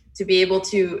fascinating to be able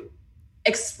to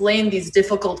explain these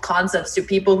difficult concepts to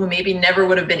people who maybe never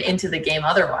would have been into the game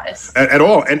otherwise. At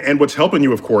all. And what's helping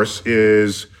you, of course,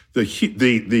 is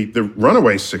the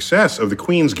runaway success of the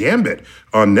Queen's Gambit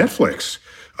on Netflix.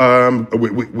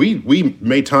 We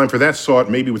made time for that, saw it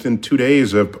maybe within 2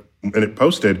 days and it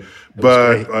posted.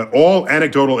 But all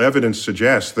anecdotal evidence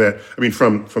suggests that, I mean,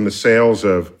 from the sales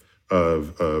of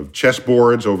chess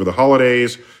boards over the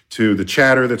holidays to the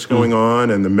chatter that's going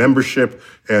on and the membership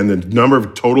and the number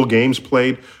of total games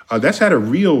played, that's had a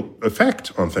real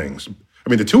effect on things. I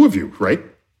mean, the two of you, right?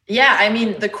 Yeah, I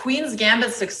mean, the Queen's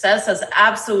Gambit success has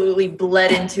absolutely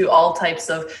bled into all types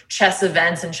of chess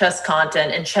events and chess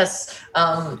content and chess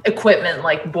equipment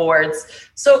like boards.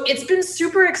 So it's been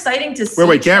super exciting to see.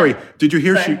 Wait, Gary, did you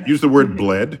hear she use the word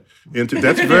bled into?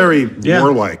 That's very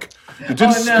warlike. It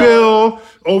didn't spill,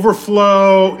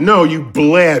 overflow. No, you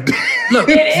bled. Look,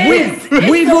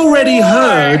 we've already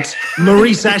heard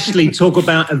Maurice Ashley talk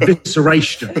about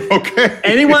evisceration. Okay.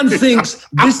 Anyone thinks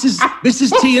this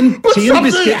is tea and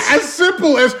biscuits? As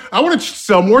simple as I want to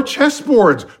sell more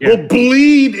chessboards. Yeah. We'll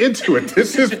bleed into it.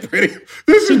 This is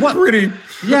pretty.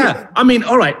 Yeah, I mean,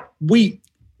 all right, we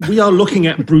are looking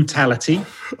at brutality.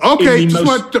 Okay,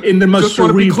 in the most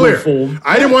cerebral form.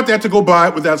 I didn't want that to go by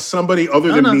without somebody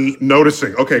other than me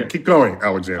noticing. Okay, keep going,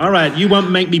 Alexander. All right, you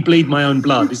won't make me bleed my own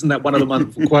blood. Isn't that one of the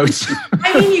wonderful quotes?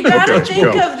 I mean, you got to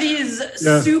think of these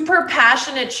super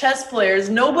passionate chess players.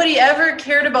 Nobody ever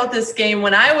cared about this game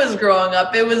when I was growing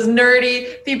up. It was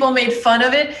nerdy. People made fun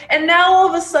of it. And now all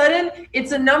of a sudden,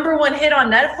 it's a #1 hit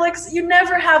on Netflix. You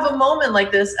never have a moment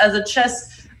like this as a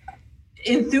chess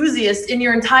enthusiast in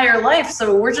your entire life.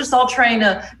 So we're just all trying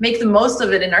to make the most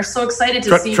of it and are so excited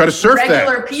to see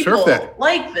regular people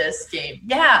like this game.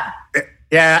 Yeah.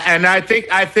 Yeah, and I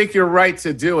think you're right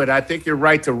to do it. I think you're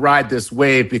right to ride this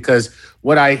wave because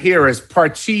what I hear is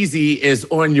Parcheesi is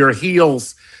on your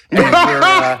heels. And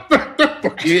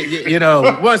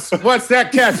once that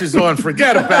catches on,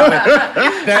 forget about it.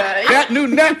 That new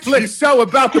Netflix show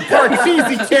about the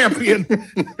Parcheesi champion.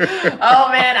 Oh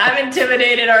man, I'm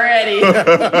intimidated already.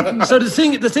 So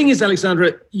the thing is,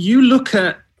 Alexandra, you look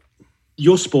at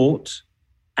your sport,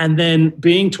 and then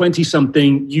being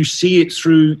 20-something, you see it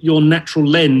through your natural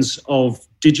lens of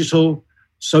digital,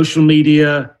 social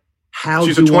media.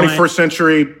 She's a 21st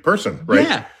century person, right?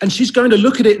 Yeah, and she's going to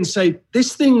look at it and say,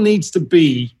 "This thing needs to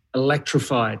be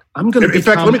electrified." I'm going to. In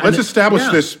fact, let's establish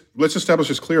this. Let's establish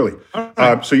this clearly.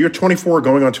 Right. So you're 24,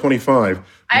 going on 25.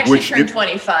 I actually turned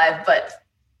 25, but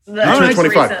turned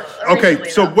 25. Okay,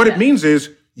 so what it means is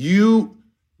you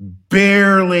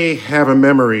barely have a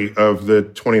memory of the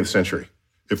 20th century,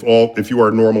 if you are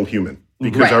a normal human,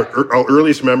 because our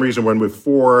earliest memories are when we're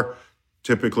 4.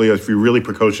 Typically, if you're really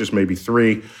precocious, maybe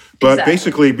 3, but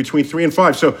basically between 3 and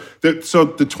 5. So the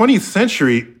 20th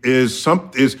century is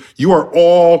you are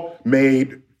all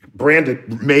made in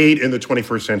the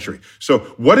 21st century. So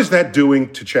what is that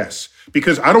doing to chess?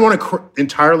 Because I don't want to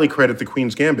entirely credit the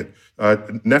Queen's Gambit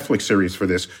Netflix series for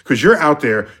this, because you're out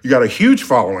there, you got a huge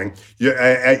following,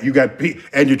 you got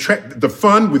the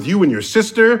fun with you and your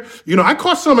sister. I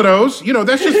caught some of those.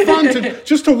 That's just fun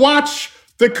to watch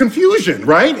the confusion,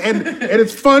 right? And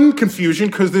it's fun confusion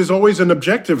because there's always an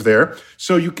objective there.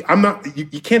 So you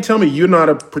can't tell me you're not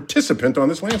a participant on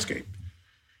this landscape.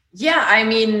 Yeah, I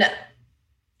mean,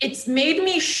 it's made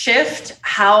me shift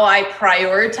how I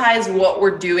prioritize what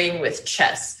we're doing with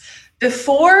chess.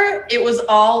 Before, it was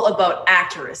all about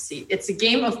accuracy. It's a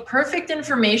game of perfect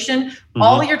information. Mm-hmm.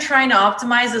 All you're trying to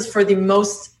optimize is for the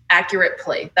most accurate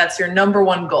play. That's your number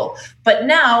one goal. But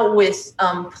now with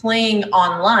playing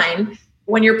online,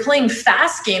 when you're playing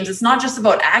fast games, it's not just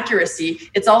about accuracy.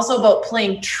 It's also about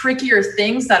playing trickier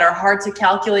things that are hard to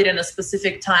calculate in a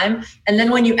specific time. And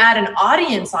then when you add an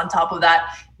audience on top of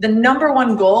that, the number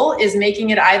one goal is making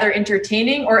it either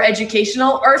entertaining or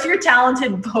educational, or if you're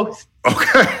talented, both.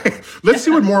 Okay. Let's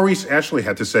see what Maurice Ashley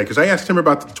had to say, because I asked him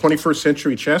about the 21st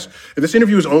century chess. And this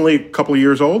interview is only a couple of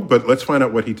years old, but let's find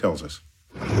out what he tells us.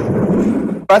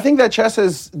 I think that chess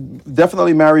has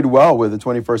definitely married well with the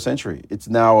 21st century. It's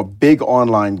now a big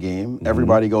online game. Mm-hmm.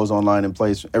 Everybody goes online and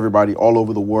plays. Everybody all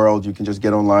over the world, you can just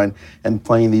get online and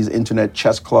playing these internet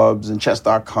chess clubs and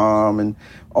chess.com and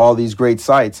all these great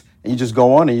sites. And you just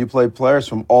go on and you play players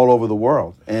from all over the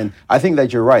world. And I think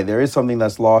that you're right. There is something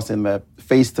that's lost in that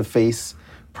face-to-face,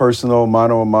 personal,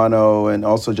 mano-a-mano, and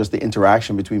also just the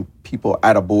interaction between people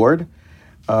at a board.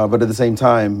 But at the same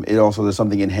time, there's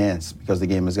something enhanced because the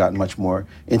game has gotten much more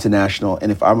international.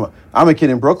 And if I'm a kid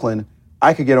in Brooklyn,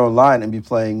 I could get online and be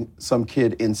playing some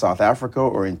kid in South Africa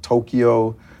or in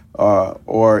Tokyo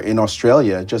or in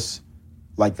Australia, just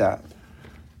like that.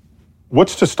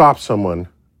 What's to stop someone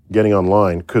getting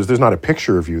online? Because there's not a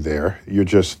picture of you there. You're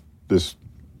just this,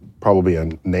 probably a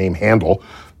name handle.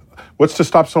 What's to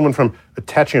stop someone from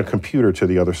attaching a computer to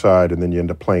the other side and then you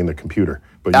end up playing the computer?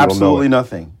 But you Absolutely don't know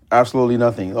nothing. Absolutely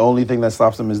nothing. The only thing that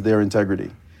stops them is their integrity.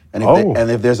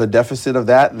 And if there's a deficit of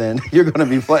that, then you're going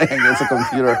to be playing against a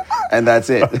computer, and that's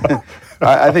it.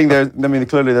 I think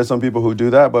clearly there's some people who do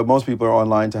that, but most people are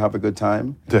online to have a good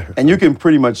time. And you can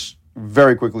pretty much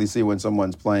very quickly see when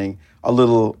someone's playing a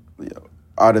little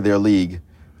out of their league.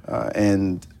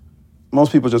 And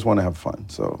most people just want to have fun.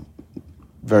 So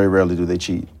very rarely do they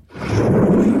cheat.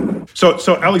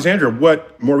 So Alexandra,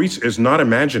 what Maurice is not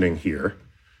imagining here,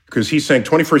 because he's saying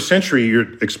 21st century,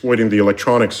 you're exploiting the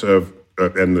electronics of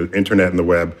and the internet and the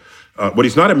web. What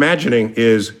he's not imagining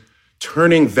is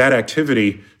turning that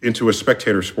activity into a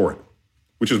spectator sport,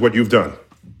 which is what you've done.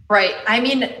 Right. I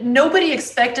mean, nobody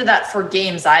expected that for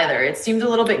games either. It seemed a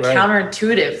little bit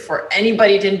counterintuitive for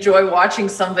anybody to enjoy watching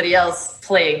somebody else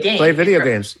play a game. Play video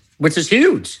games, which is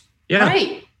huge. Yeah.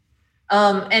 Right.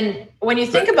 And when you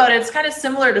think about it, it's kind of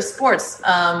similar to sports.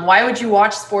 Why would you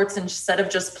watch sports instead of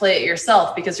just play it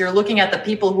yourself? Because you're looking at the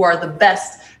people who are the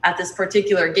best at this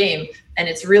particular game, and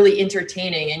it's really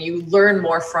entertaining and you learn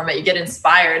more from it. You get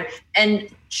inspired. And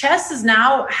chess is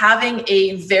now having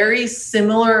a very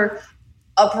similar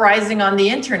uprising on the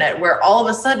internet where all of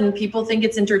a sudden people think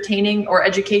it's entertaining or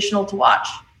educational to watch.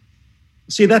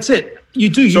 See, that's it.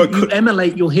 You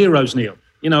emulate your heroes, Neil.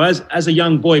 You know, as a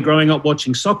young boy growing up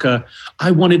watching soccer, I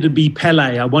wanted to be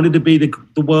Pele. I wanted to be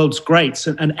the world's greats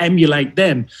and emulate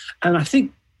them. And I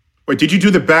think... Wait, did you do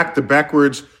the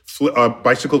backwards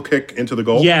bicycle kick into the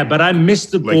goal? Yeah, but I missed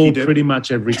the ball pretty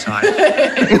much every time.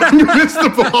 You missed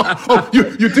the ball. Oh,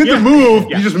 you did the move.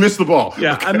 Yeah. You just missed the ball.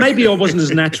 Yeah, okay. And maybe I wasn't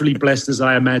as naturally blessed as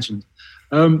I imagined.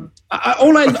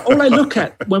 All I look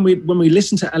at when we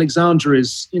listen to Alexandra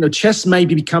is, chess may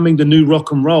be becoming the new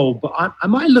rock and roll, but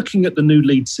am I looking at the new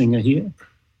lead singer here?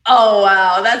 Oh,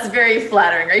 wow. That's very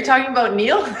flattering. Are you talking about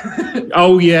Neil?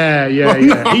 Oh, yeah.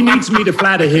 He needs me to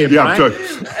flatter him, right?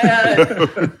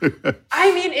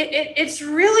 I mean, it's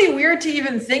really weird to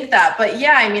even think that. But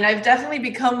yeah, I mean, I've definitely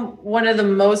become one of the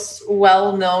most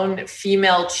well-known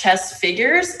female chess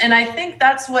figures. And I think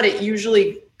that's what it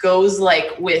usually goes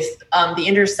like with the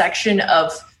intersection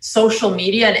of social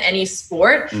media and any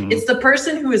sport. Mm-hmm. It's the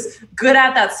person who is good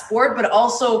at that sport, but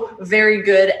also very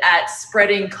good at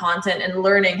spreading content and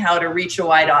learning how to reach a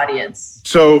wide audience.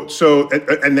 So,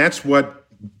 and that's what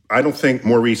I don't think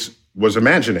Maurice was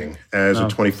imagining as a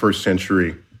 21st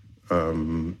century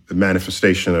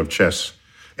manifestation of chess.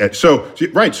 And so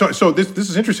this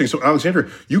is interesting. So, Alexandra,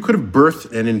 you could have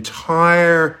birthed an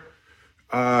entire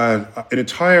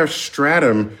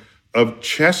stratum of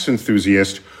chess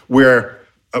enthusiasts where,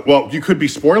 you could be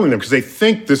spoiling them because they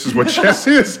think this is what chess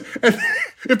is.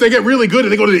 If they get really good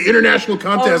and they go to the international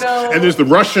contest and there's the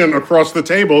Russian across the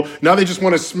table, now they just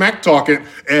want to smack talk it,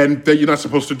 and that you're not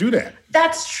supposed to do that.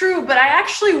 That's true, but I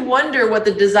actually wonder what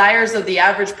the desires of the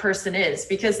average person is,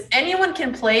 because anyone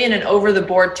can play in an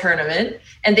over-the-board tournament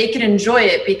and they can enjoy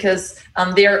it because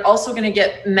they're also going to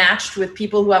get matched with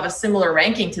people who have a similar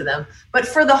ranking to them. But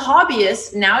for the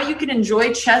hobbyist, now you can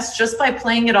enjoy chess just by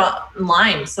playing it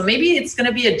online. So maybe it's going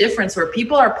to be a difference where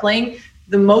people are playing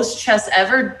the most chess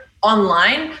ever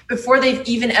online before they've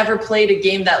even ever played a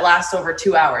game that lasts over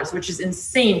 2 hours, which is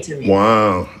insane to me.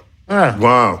 Wow.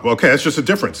 Wow. Okay, that's just a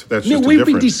difference. We've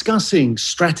been discussing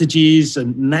strategies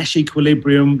and Nash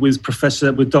equilibrium with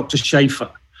Dr.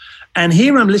 Schaefer. And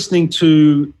here I'm listening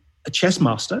to a chess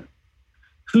master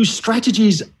whose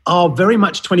strategies are very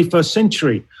much 21st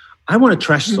century. I want to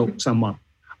trash talk someone.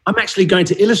 I'm actually going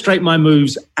to illustrate my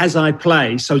moves as I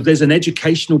play. So there's an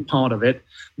educational part of it.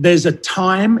 There's a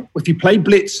time, if you play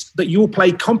blitz, that you'll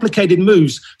play complicated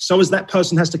moves so as that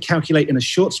person has to calculate in a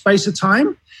short space of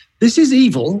time. This is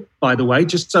evil, by the way,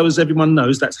 just so as everyone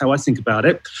knows, that's how I think about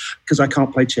it, because I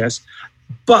can't play chess.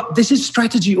 But this is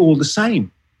strategy all the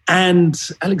same. And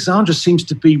Alexandra seems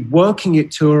to be working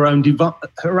it to her own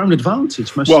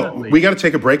advantage, most certainly. We got to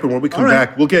take a break, but when we come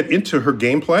back, we'll get into her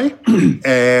gameplay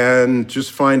and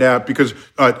just find out, because,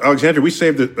 Alexandra, we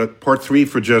saved part 3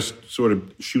 for just sort of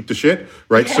shoot the shit,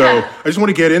 right? Yeah. So I just want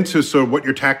to get into what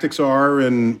your tactics are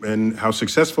and how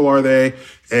successful are they,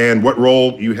 and what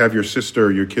role you have your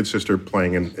kid sister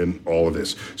playing in all of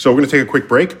this. So we're going to take a quick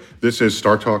break. This is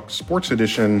Star Talk Sports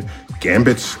Edition,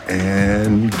 Gambits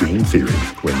and Game Theory,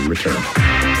 when we return.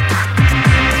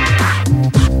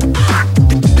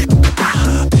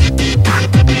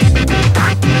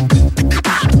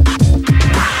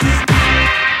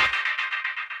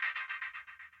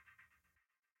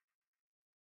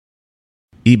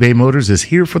 eBay Motors is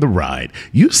here for the ride.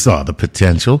 You saw the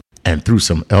potential, and through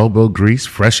some elbow grease,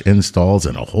 fresh installs,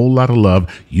 and a whole lot of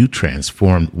love, you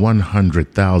transformed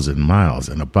 100,000 miles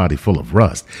and a body full of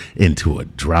rust into a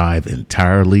drive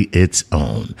entirely its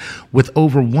own. With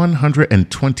over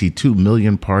 122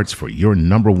 million parts for your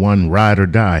number one ride or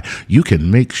die, you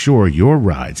can make sure your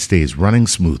ride stays running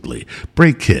smoothly.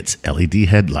 Brake kits, LED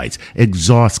headlights,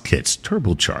 exhaust kits,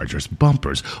 turbochargers,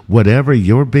 bumpers, whatever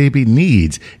your baby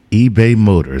needs, eBay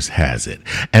Motors has it.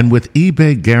 And with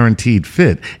eBay Guaranteed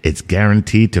Fit, it's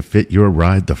guaranteed to fit your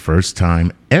ride the first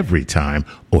time, every time,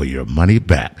 or your money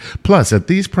back. Plus, at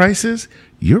these prices,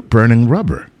 you're burning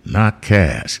rubber, not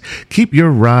cash. Keep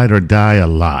your ride or die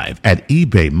alive at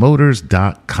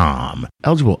ebaymotors.com.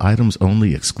 Eligible items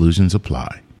only. Exclusions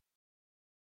apply.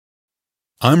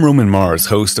 I'm Roman Mars,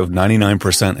 host of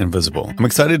 99% Invisible. I'm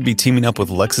excited to be teaming up with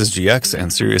Lexus GX and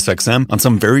SiriusXM on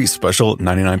some very special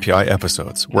 99PI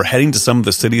episodes. We're heading to some of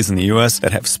the cities in the U.S.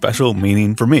 that have special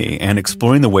meaning for me and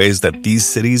exploring the ways that these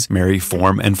cities marry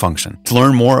form and function. To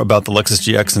learn more about the Lexus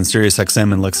GX and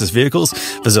SiriusXM and Lexus vehicles,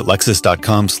 visit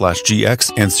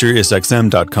lexus.com/GX and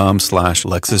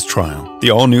SiriusXM.com/Lexus Trial. The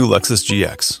all-new Lexus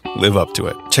GX. Live up to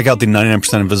it. Check out the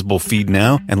 99% Invisible feed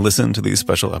now and listen to these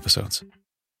special episodes.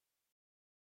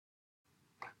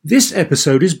 This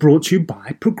episode is brought to you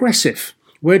by Progressive,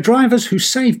 where drivers who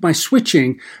save by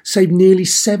switching save nearly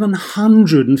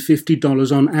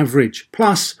 $750 on average.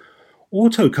 Plus,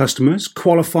 auto customers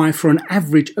qualify for an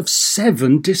average of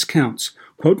 7 discounts.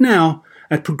 Quote now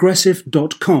at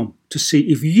progressive.com to see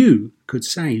if you could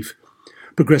save.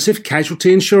 Progressive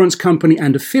Casualty Insurance Company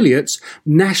and affiliates,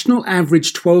 national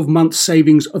average 12-month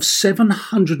savings of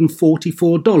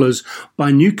 $744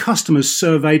 by new customers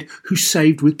surveyed who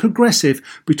saved with Progressive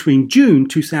between June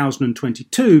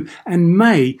 2022 and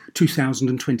May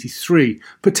 2023.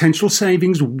 Potential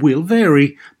savings will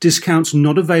vary. Discounts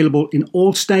not available in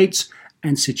all states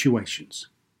and situations.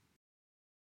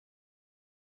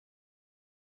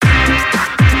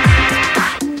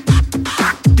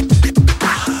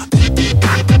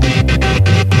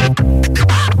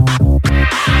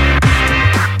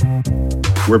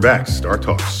 We're back, Star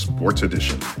Talk Sports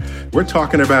Edition. We're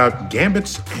talking about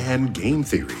gambits and game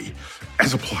theory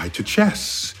as applied to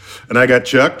chess. And I got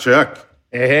Chuck.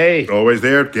 Hey. Always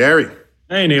there. Gary.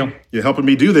 Hey, Neil. You're helping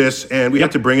me do this, and we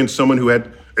had to bring in someone who had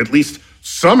at least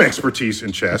some expertise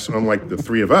in chess, unlike the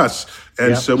three of us.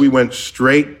 And so we went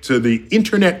straight to the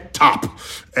internet top,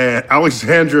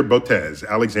 Alexandra Botez.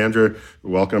 Alexandra,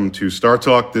 welcome to Star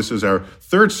Talk. This is our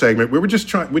third segment where we're just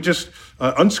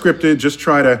unscripted, just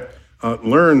try to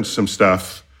learn some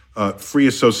stuff, free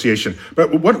association.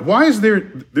 But why is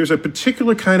there's a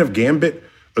particular kind of gambit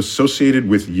associated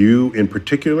with you in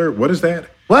particular? What is that?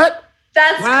 What?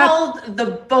 That's called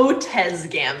the Botez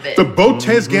Gambit. The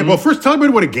Botez Gambit. Well, first, tell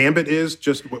everybody what a gambit is.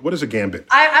 Just what is a gambit?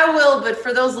 I will, but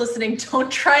for those listening, don't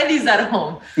try these at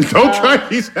home. Don't try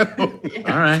these at home.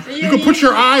 All right. You can put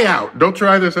your eye out. Don't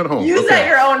try this at home. Use at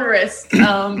your own risk.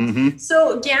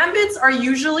 So gambits are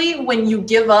usually when you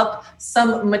give up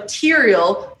some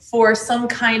material for some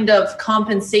kind of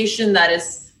compensation that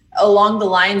is along the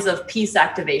lines of piece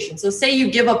activation. So say you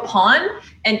give a pawn,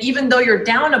 and even though you're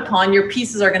down a pawn, your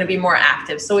pieces are going to be more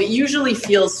active. So it usually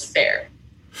feels fair.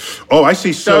 Oh, I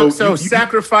see. So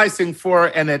sacrificing for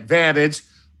an advantage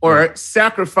or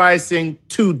sacrificing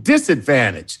to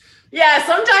disadvantage. Yeah,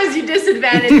 sometimes you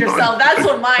disadvantage yourself. That's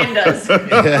what mine does.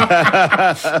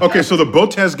 Okay, so the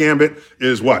Botez Gambit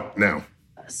is what now?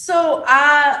 So,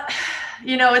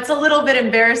 it's a little bit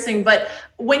embarrassing, but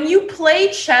when you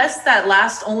play chess that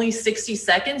lasts only 60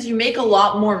 seconds, you make a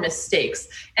lot more mistakes.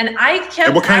 And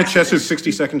what kind of chess is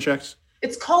 60-second chess?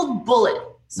 It's called bullet.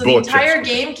 So Bullet the entire chess.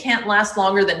 game can't last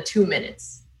longer than 2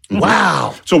 minutes.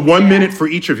 Wow. So 1 minute for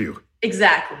each of you.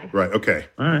 Exactly. Right, okay.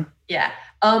 All right. Yeah.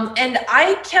 And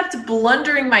I kept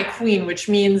blundering my queen, which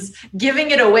means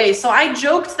giving it away. So I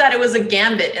joked that it was a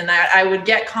gambit and that I would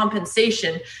get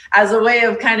compensation as a way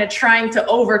of kind of trying to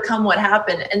overcome what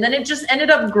happened. And then it just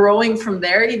ended up growing from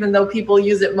there, even though people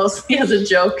use it mostly as a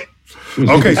joke.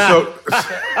 Okay, so...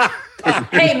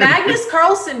 Hey, Magnus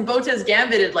Carlsen Botez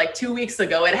Gambited like 2 weeks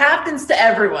ago. It happens to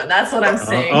everyone. That's what I'm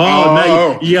saying.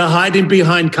 No, you're hiding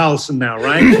behind Carlsen now,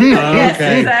 right? Yes,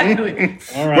 Okay. exactly.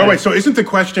 All right. Wait, so isn't the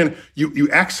question, you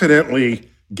accidentally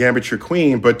gambit your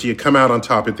queen, but do you come out on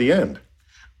top at the end?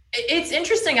 It's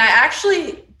interesting. I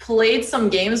actually played some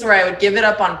games where I would give it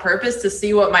up on purpose to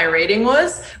see what my rating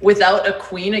was without a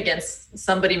queen against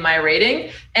somebody my rating.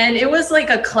 And it was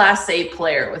like a class A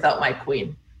player without my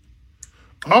queen.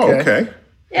 Oh, okay.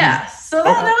 Yeah, so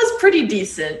that was pretty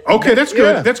decent. Okay, that's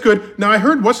good. Yeah. That's good. Now, I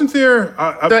heard, wasn't there...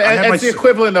 It's the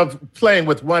equivalent of playing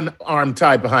with one arm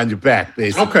tied behind your back,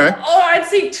 basically. Okay. Oh, I'd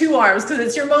say 2 arms because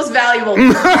it's your most valuable.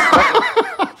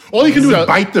 All you can do is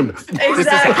bite them.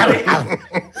 Exactly.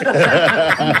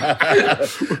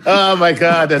 Oh, my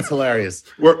God, that's hilarious.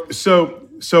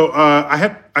 So I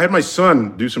had my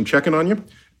son do some checking on you.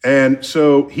 And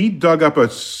so he dug up a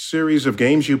series of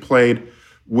games you played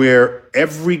where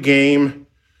every game,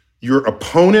 your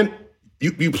opponent,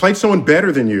 you played someone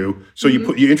better than you, so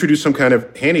you introduced some kind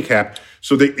of handicap.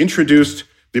 So they introduced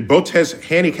the Botez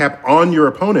handicap on your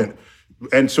opponent.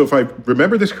 And so if I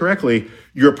remember this correctly,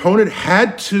 your opponent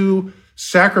had to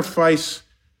sacrifice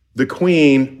the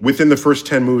queen within the first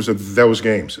 10 moves of those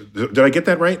games. Did I get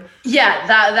that right? Yeah,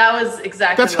 that was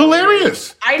exactly. That's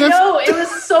hilarious. I know, it was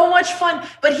so much fun,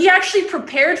 but he actually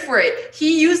prepared for it.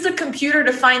 He used a computer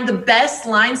to find the best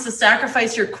lines to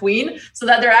sacrifice your queen so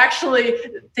that they're actually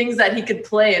things that he could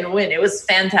play and win. It was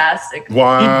fantastic.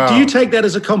 Wow. Do you take that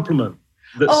as a compliment?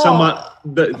 That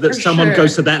someone sure.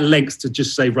 goes to that length to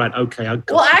just say, right, okay, I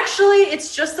got Well, it. actually,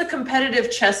 it's just the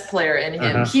competitive chess player in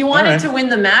him. Uh-huh. He wanted All right. to win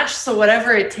the match, so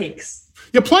whatever it takes.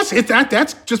 Yeah, plus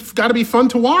that's just got to be fun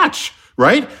to watch,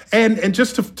 right? And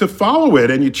just to follow it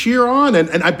and you cheer on.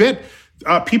 And I bet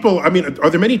people, I mean, are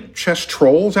there many chess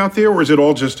trolls out there or is it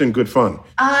all just in good fun?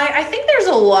 I think there's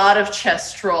a lot of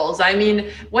chess trolls. I mean,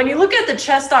 when you look at the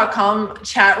chess.com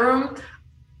chat room,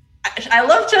 I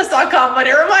love chess.com, but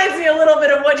it reminds me a little bit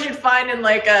of what you'd find in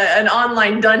like an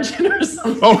online dungeon or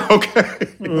something. Oh, okay.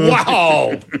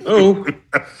 Wow. Oh,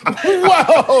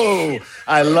 Whoa.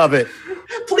 I love it.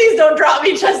 Please don't drop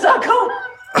me, chess.com.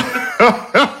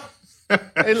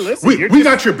 Hey, listen, We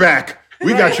got your back.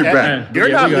 We got your back. You're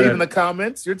Yeah, not we got leaving it. the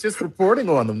comments. You're just reporting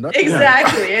on them. Nothing else.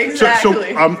 Exactly.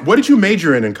 So what did you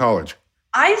major in college?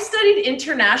 I studied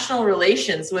international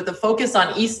relations with a focus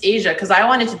on East Asia because I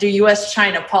wanted to do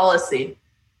U.S.-China policy.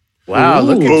 Wow,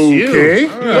 look at Okay. you.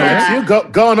 Look at you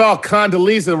going all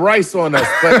Condoleezza Rice on us.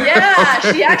 But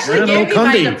Yeah, she actually Yeah, gave me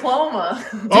my Condi. diploma.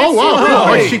 Oh,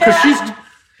 wow. Really? She's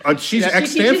Yeah, she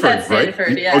ex-Stanford, teaches at right?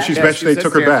 Stanford, yeah. Oh, she's Yeah, best they at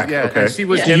took her back. Stanford, yeah. Okay. And she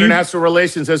was Yeah. international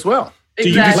relations as well. Did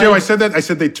you see how I said that? I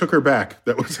said they took her back.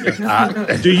 That was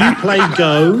do you play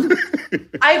Go?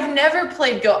 I've never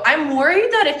played Go. I'm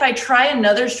worried that if I try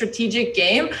another strategic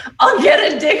game, I'll get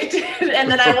addicted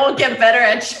and then I won't get better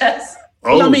at chess.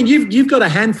 Well, I mean, you've got a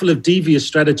handful of devious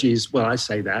strategies. Well, I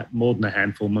say that, more than a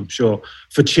handful, I'm sure,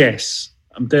 for chess.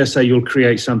 I dare say you'll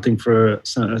create something for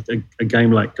a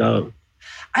game like Go.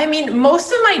 I mean,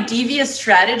 most of my devious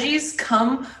strategies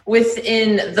come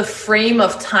within the frame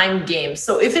of time games.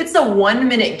 So if it's a 1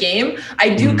 minute game,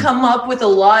 I do come up with a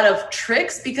lot of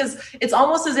tricks because it's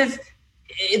almost as if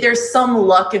there's some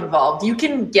luck involved. You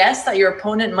can guess that your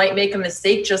opponent might make a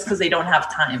mistake just because they don't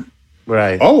have time.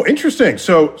 Right. Oh, interesting.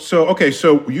 So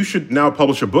you should now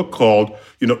publish a book called,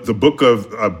 the Book of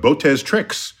Botez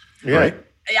Tricks, right?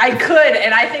 I could,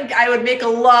 and I think I would make a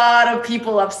lot of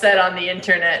people upset on the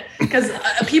internet because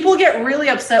people get really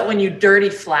upset when you dirty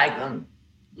flag them.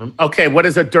 Okay, what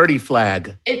is a dirty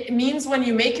flag? It means when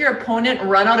you make your opponent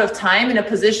run out of time in a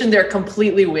position they're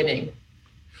completely winning.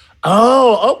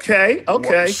 Oh, okay.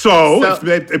 So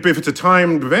if it's a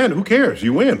timed event, who cares?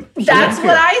 You win. That's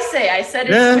what I say. I said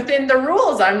it's within the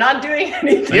rules. I'm not doing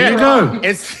anything wrong.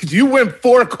 You win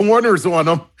 4 corners on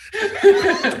them.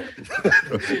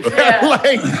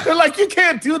 They're like, you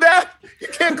can't do that. You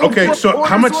can't go. Okay, so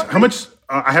how much?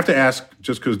 I have to ask,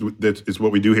 just because that is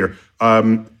what we do here.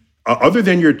 Other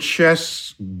than your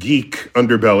chess geek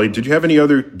underbelly, did you have any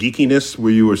other geekiness? Were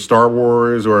you a Star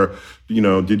Wars, or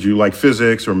did you like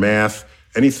physics or math?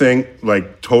 Anything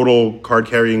like total card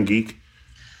carrying geek?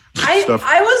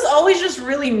 I was always just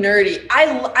really nerdy.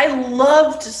 I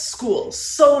loved school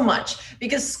so much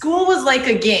because school was like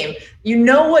a game. You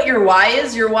know what your why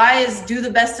is? Your why is do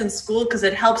the best in school because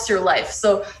it helps your life.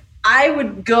 So I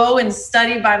would go and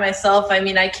study by myself. I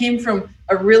mean, I came from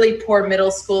a really poor middle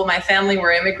school. My family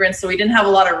were immigrants, so we didn't have a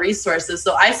lot of resources.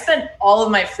 So I spent all of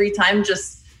my free time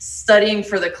just studying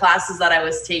for the classes that I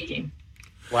was taking.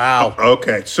 Wow.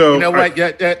 Okay. So what?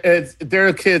 There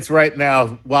are kids right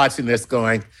now watching this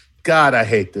going, God, I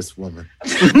hate this woman.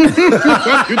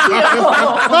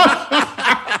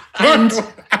 and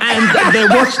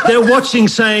they're watching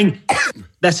saying,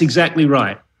 that's exactly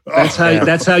right.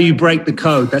 That's how you break the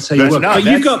code. That's how you work.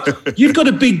 But you've got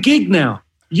a big gig now.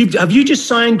 Have you just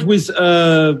signed with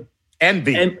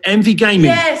Envy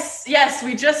Gaming? Yes,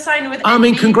 we just signed with Envy. I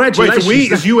mean, congratulations. Wait,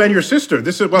 we is you and your sister.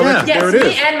 This is there it is.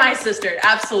 Me and my sister,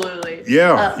 absolutely.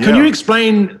 Yeah. Can you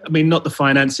explain, I mean, not the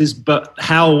finances, but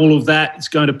how all of that is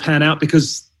going to pan out?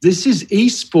 Because this is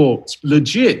esports,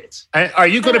 legit. Are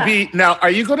you going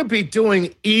to be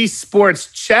doing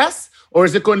esports chess, or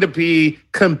is it going to be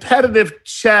competitive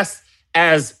chess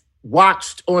as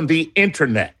watched on the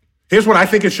internet? Here's what I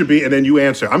think it should be, and then you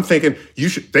answer. I'm thinking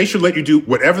they should let you do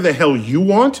whatever the hell you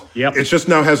want. Yep. It just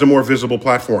now has a more visible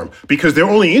platform because they're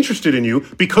only interested in you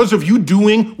because of you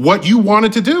doing what you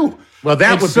wanted to do. Well,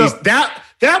 that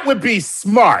would be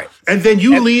smart. And then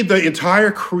you lead the entire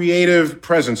creative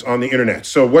presence on the internet.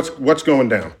 So what's going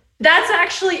down? That's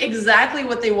actually exactly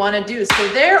what they want to do. So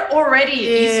they're already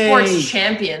esports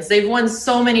champions. They've won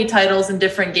so many titles in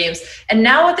different games. And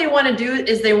now what they want to do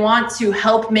is they want to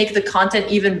help make the content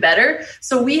even better.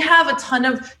 So we have a ton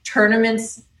of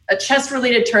tournaments,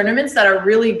 chess-related tournaments that are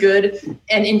really good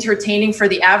and entertaining for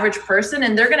the average person.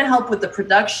 And they're going to help with the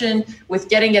production, with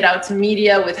getting it out to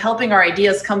media, with helping our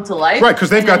ideas come to life. Right,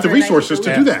 because they've got the resources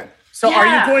to do that. So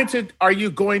are you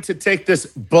going to take this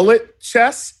bullet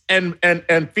chess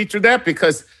and feature that?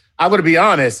 Because I'm going to be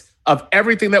honest, of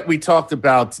everything that we talked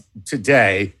about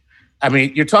today, I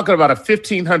mean, you're talking about a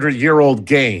 1,500-year-old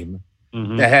game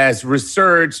that has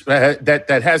resurged,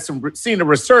 that has seen a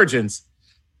resurgence.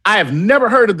 I have never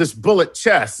heard of this bullet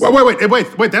chess.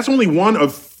 Wait. That's only one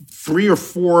of 3 or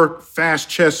 4 fast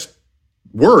chess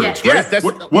words, right? Yes,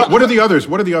 what are the others?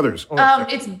 What are the others?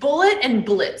 It's bullet and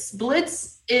blitz.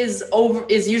 Blitz is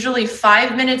usually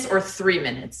 5 minutes or 3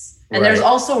 minutes. And there's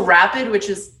also rapid, which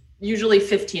is usually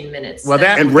 15 minutes. Well,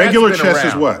 regular chess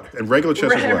is what? And regular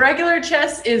chess is what? Regular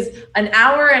chess is an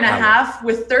hour and a half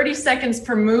with 30 seconds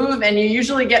per move, and you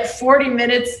usually get 40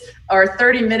 minutes or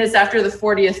 30 minutes after the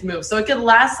 40th move. So it could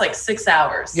last like 6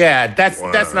 hours. Yeah, that's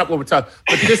not what we're talking.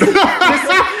 But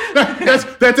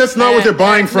that's not what they're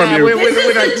buying from you. This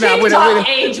is the TikTok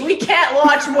age. We can't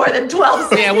watch more than 12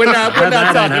 seconds. Yeah, we're not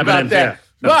talking about that.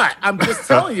 But I'm just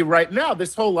telling you right now,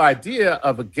 this whole idea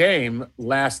of a game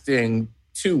lasting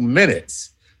 2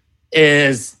 minutes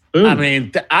is, I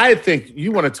mean, I think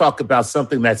you want to talk about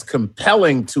something that's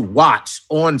compelling to watch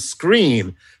on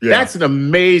screen. Yeah. That's an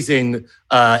amazing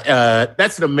place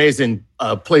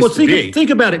to be.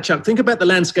 Think about it, Chuck. Think about the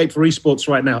landscape for esports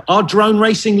right now. Our drone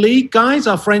racing league guys,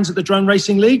 our friends at the drone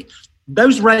racing league,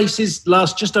 those races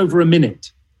last just over a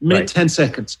minute. 10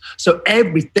 seconds. So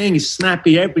everything is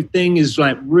snappy. Everything is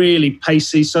like really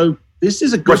pacey. So this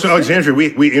is a good thing. Alexandria,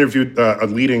 we interviewed a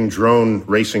leading drone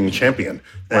racing champion.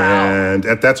 Wow. And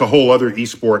that's a whole other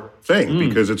esport thing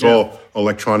because it's all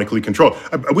electronically controlled.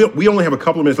 We only have a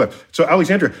couple of minutes left. So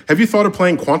Alexandria, have you thought of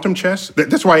playing quantum chess?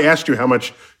 That's why I asked you how much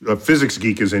physics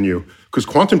geek is in you. Because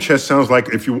quantum chess sounds like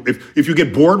if you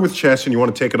get bored with chess and you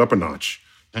want to take it up a notch.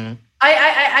 Mm-hmm.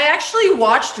 I actually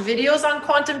watched videos on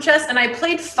quantum chess and I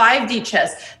played 5D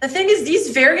chess. The thing is, these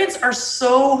variants are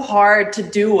so hard to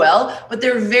do well, but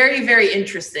they're very, very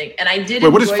interesting. And I did. Wait,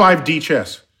 what is 5D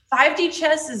chess? 5D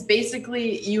chess is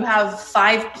basically you have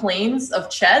 5 planes of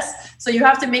chess. So you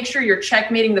have to make sure you're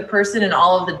checkmating the person in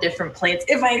all of the different planes,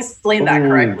 if I explained that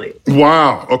correctly.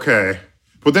 Wow. Okay.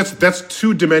 Well, that's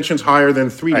 2 dimensions higher than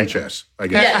 3D chess, I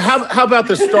guess. Yes. How about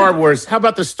the Star Wars? How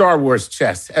about the Star Wars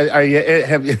chess?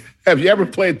 Have you ever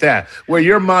played that where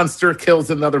your monster kills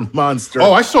another monster?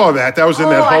 Oh, I saw that. That was in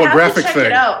that I have to holographic check thing.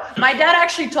 it out. My dad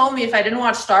actually told me if I didn't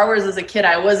watch Star Wars as a kid,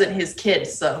 I wasn't his kid.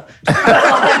 So,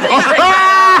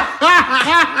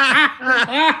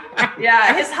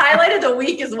 yeah, his highlight of the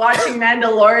week is watching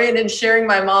Mandalorian and sharing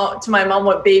my mom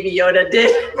what Baby Yoda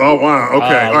did. Oh, wow.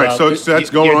 Okay. All right. So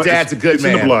that's going on. Your dad's a good it's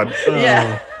man. in the blood.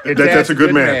 Yeah. That's a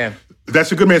good man.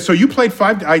 That's a good man. So you played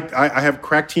 5. I have a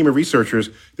crack team of researchers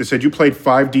that said you played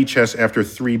 5D chess after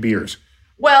 3 beers.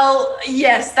 Well,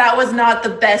 yes, that was not the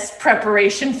best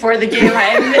preparation for the game,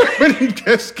 I admit.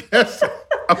 Guess.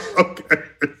 Okay.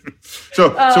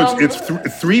 So it's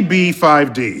 3B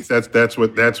 5D. That's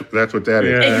what that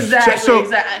is.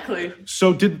 Exactly.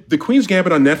 So did The Queen's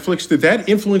Gambit on Netflix, did that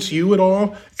influence you at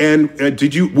all? And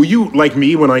were you like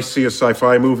me when I see a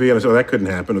sci-fi movie and I say, oh, that couldn't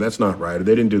happen, or that's not right, or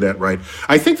they didn't do that right?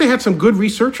 I think they had some good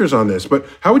researchers on this, but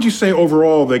how would you say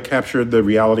overall they captured the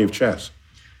reality of chess?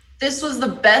 This was the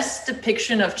best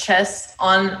depiction of chess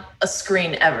on a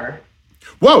screen ever.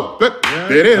 Whoa,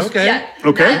 it is. Okay. Yeah,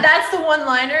 Okay. That's the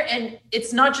one-liner, and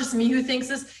it's not just me who thinks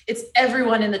this, it's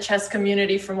everyone in the chess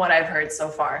community from what I've heard so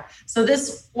far. So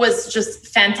this was just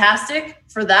fantastic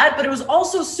for that, but it was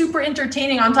also super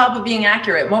entertaining on top of being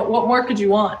accurate. What more could you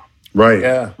want? Right.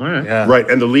 Yeah. Right.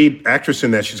 And the lead actress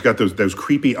in that, she's got those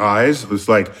creepy eyes. It's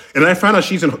like, and I found out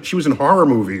she was in horror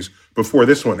movies before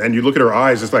this one. And you look at her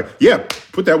eyes, it's like, yeah,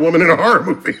 put that woman in a horror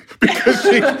movie because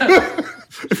she.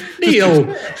 Neil.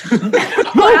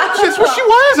 That's what she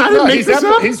was. I didn't make this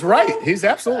up. He's right. He's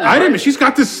absolutely I right. didn't. She's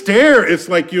got this stare. It's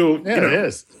like It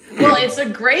is. Well, it's a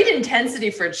great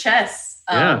intensity for chess.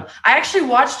 I actually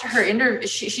watched her interview.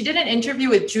 She did an interview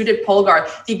with Judith Polgar,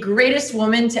 the greatest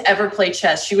woman to ever play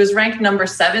chess. She was ranked number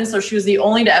 7, so she was the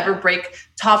only to ever break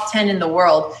top 10 in the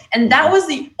world. And that was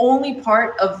the only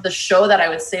part of the show that I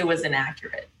would say was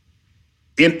inaccurate.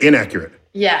 Inaccurate.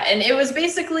 Yeah, and it was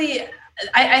basically...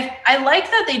 I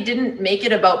like that they didn't make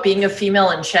it about being a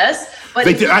female in chess, but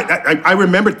They did. I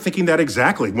remember thinking that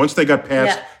exactly. Once they got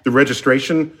past the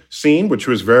registration scene, which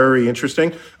was very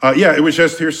interesting. It was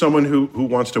just, here's someone who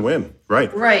wants to win.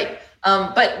 Right. Right.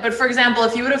 But for example,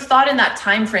 if you would have thought in that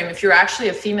time frame, if you're actually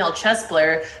a female chess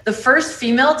player, the first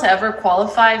female to ever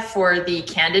qualify for the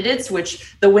candidates,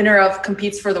 which the winner of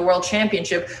competes for the world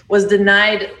championship, was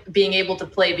denied being able to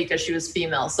play because she was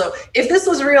female. So if this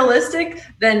was realistic,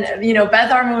 then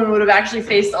Beth Harmon would have actually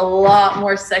faced a lot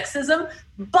more sexism.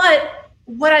 But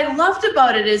what I loved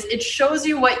about it is it shows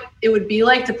you what it would be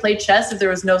like to play chess if there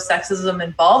was no sexism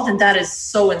involved, and that is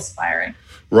so inspiring.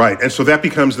 Right. And so that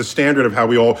becomes the standard of how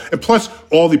we all, and plus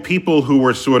all the people who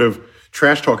were sort of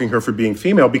trash talking her for being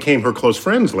female became her close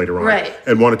friends later on. Right.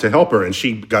 And wanted to help her, and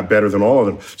she got better than all of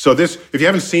them. So this, if you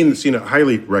haven't seen it,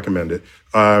 highly recommend it.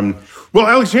 Well,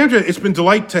 Alexandra, it's been a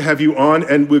delight to have you on,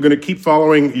 and we're going to keep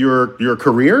following your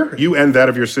career, you and that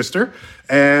of your sister.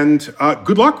 And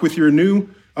good luck with your new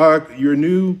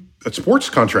sports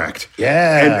contract.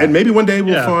 Yeah. And maybe one day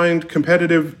we'll find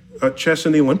competitive chess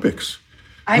in the Olympics.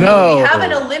 We have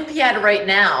an Olympiad right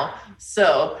now,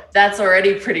 so that's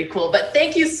already pretty cool. But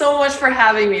thank you so much for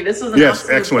having me. This was an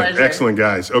absolute pleasure. Excellent,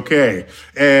 guys. Okay,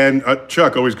 and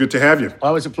Chuck, always good to have you.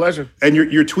 Always a pleasure. And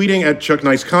you're tweeting at Chuck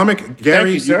Nice Comic.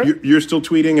 Gary, Thank you, sir. You're still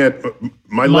tweeting at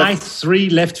My 3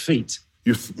 left feet.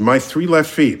 my 3 left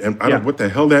feet, and I don't know what the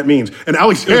hell that means. And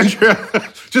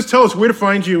Alexandra, just tell us where to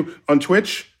find you on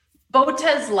Twitch.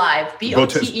 Botez Live,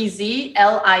 Botezlive.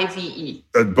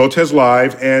 Botez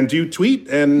Live, and do you tweet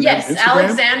and Yes, Instagram?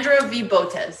 Alexandra V.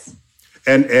 Botez.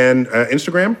 And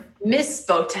Instagram? Miss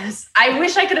Botez. I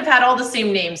wish I could have had all the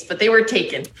same names, but they were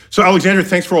taken. So, Alexandra,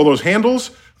 thanks for all those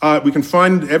handles. We can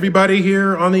find everybody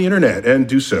here on the internet and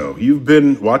do so. You've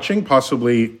been watching,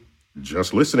 possibly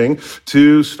just listening,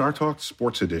 to Star Talk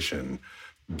Sports Edition,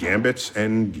 Gambits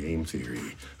and Game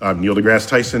Theory. I'm Neil deGrasse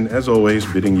Tyson, as always,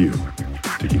 bidding you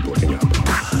to keep looking up.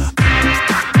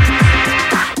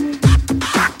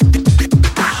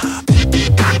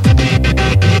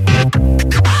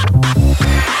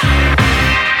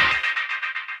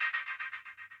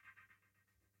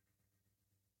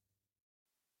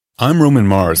 I'm Roman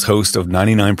Mars, host of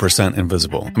 99%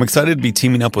 Invisible. I'm excited to be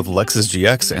teaming up with Lexus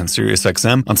GX and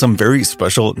SiriusXM on some very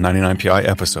special 99PI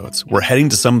episodes. We're heading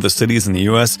to some of the cities in the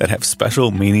US that have special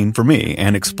meaning for me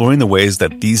and exploring the ways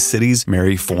that these cities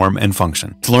marry form and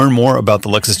function. To learn more about the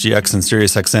Lexus GX and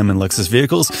SiriusXM and Lexus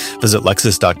vehicles, visit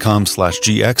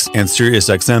lexus.com/GX and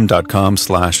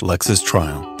SiriusXM.com/Lexus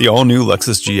Trial. The all-new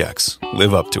Lexus GX.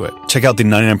 Live up to it. Check out the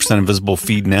 99% Invisible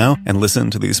feed now and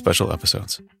listen to these special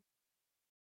episodes.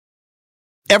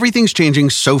 Everything's changing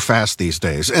so fast these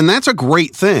days, and that's a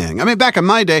great thing. I mean, back in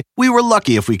my day, we were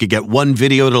lucky if we could get one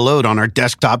video to load on our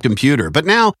desktop computer. But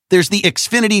now, there's the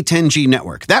Xfinity 10G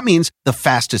network. That means the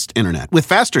fastest internet, with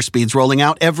faster speeds rolling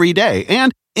out every day,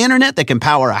 and internet that can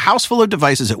power a house full of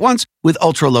devices at once with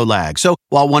ultra-low lag. So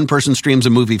while one person streams a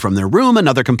movie from their room,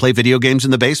 another can play video games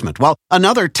in the basement, while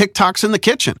another TikToks in the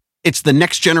kitchen. It's the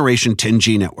next generation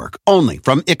 10G network, only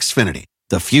from Xfinity.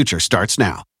 The future starts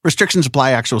now. Restrictions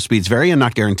apply. Actual speeds vary and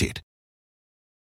not guaranteed.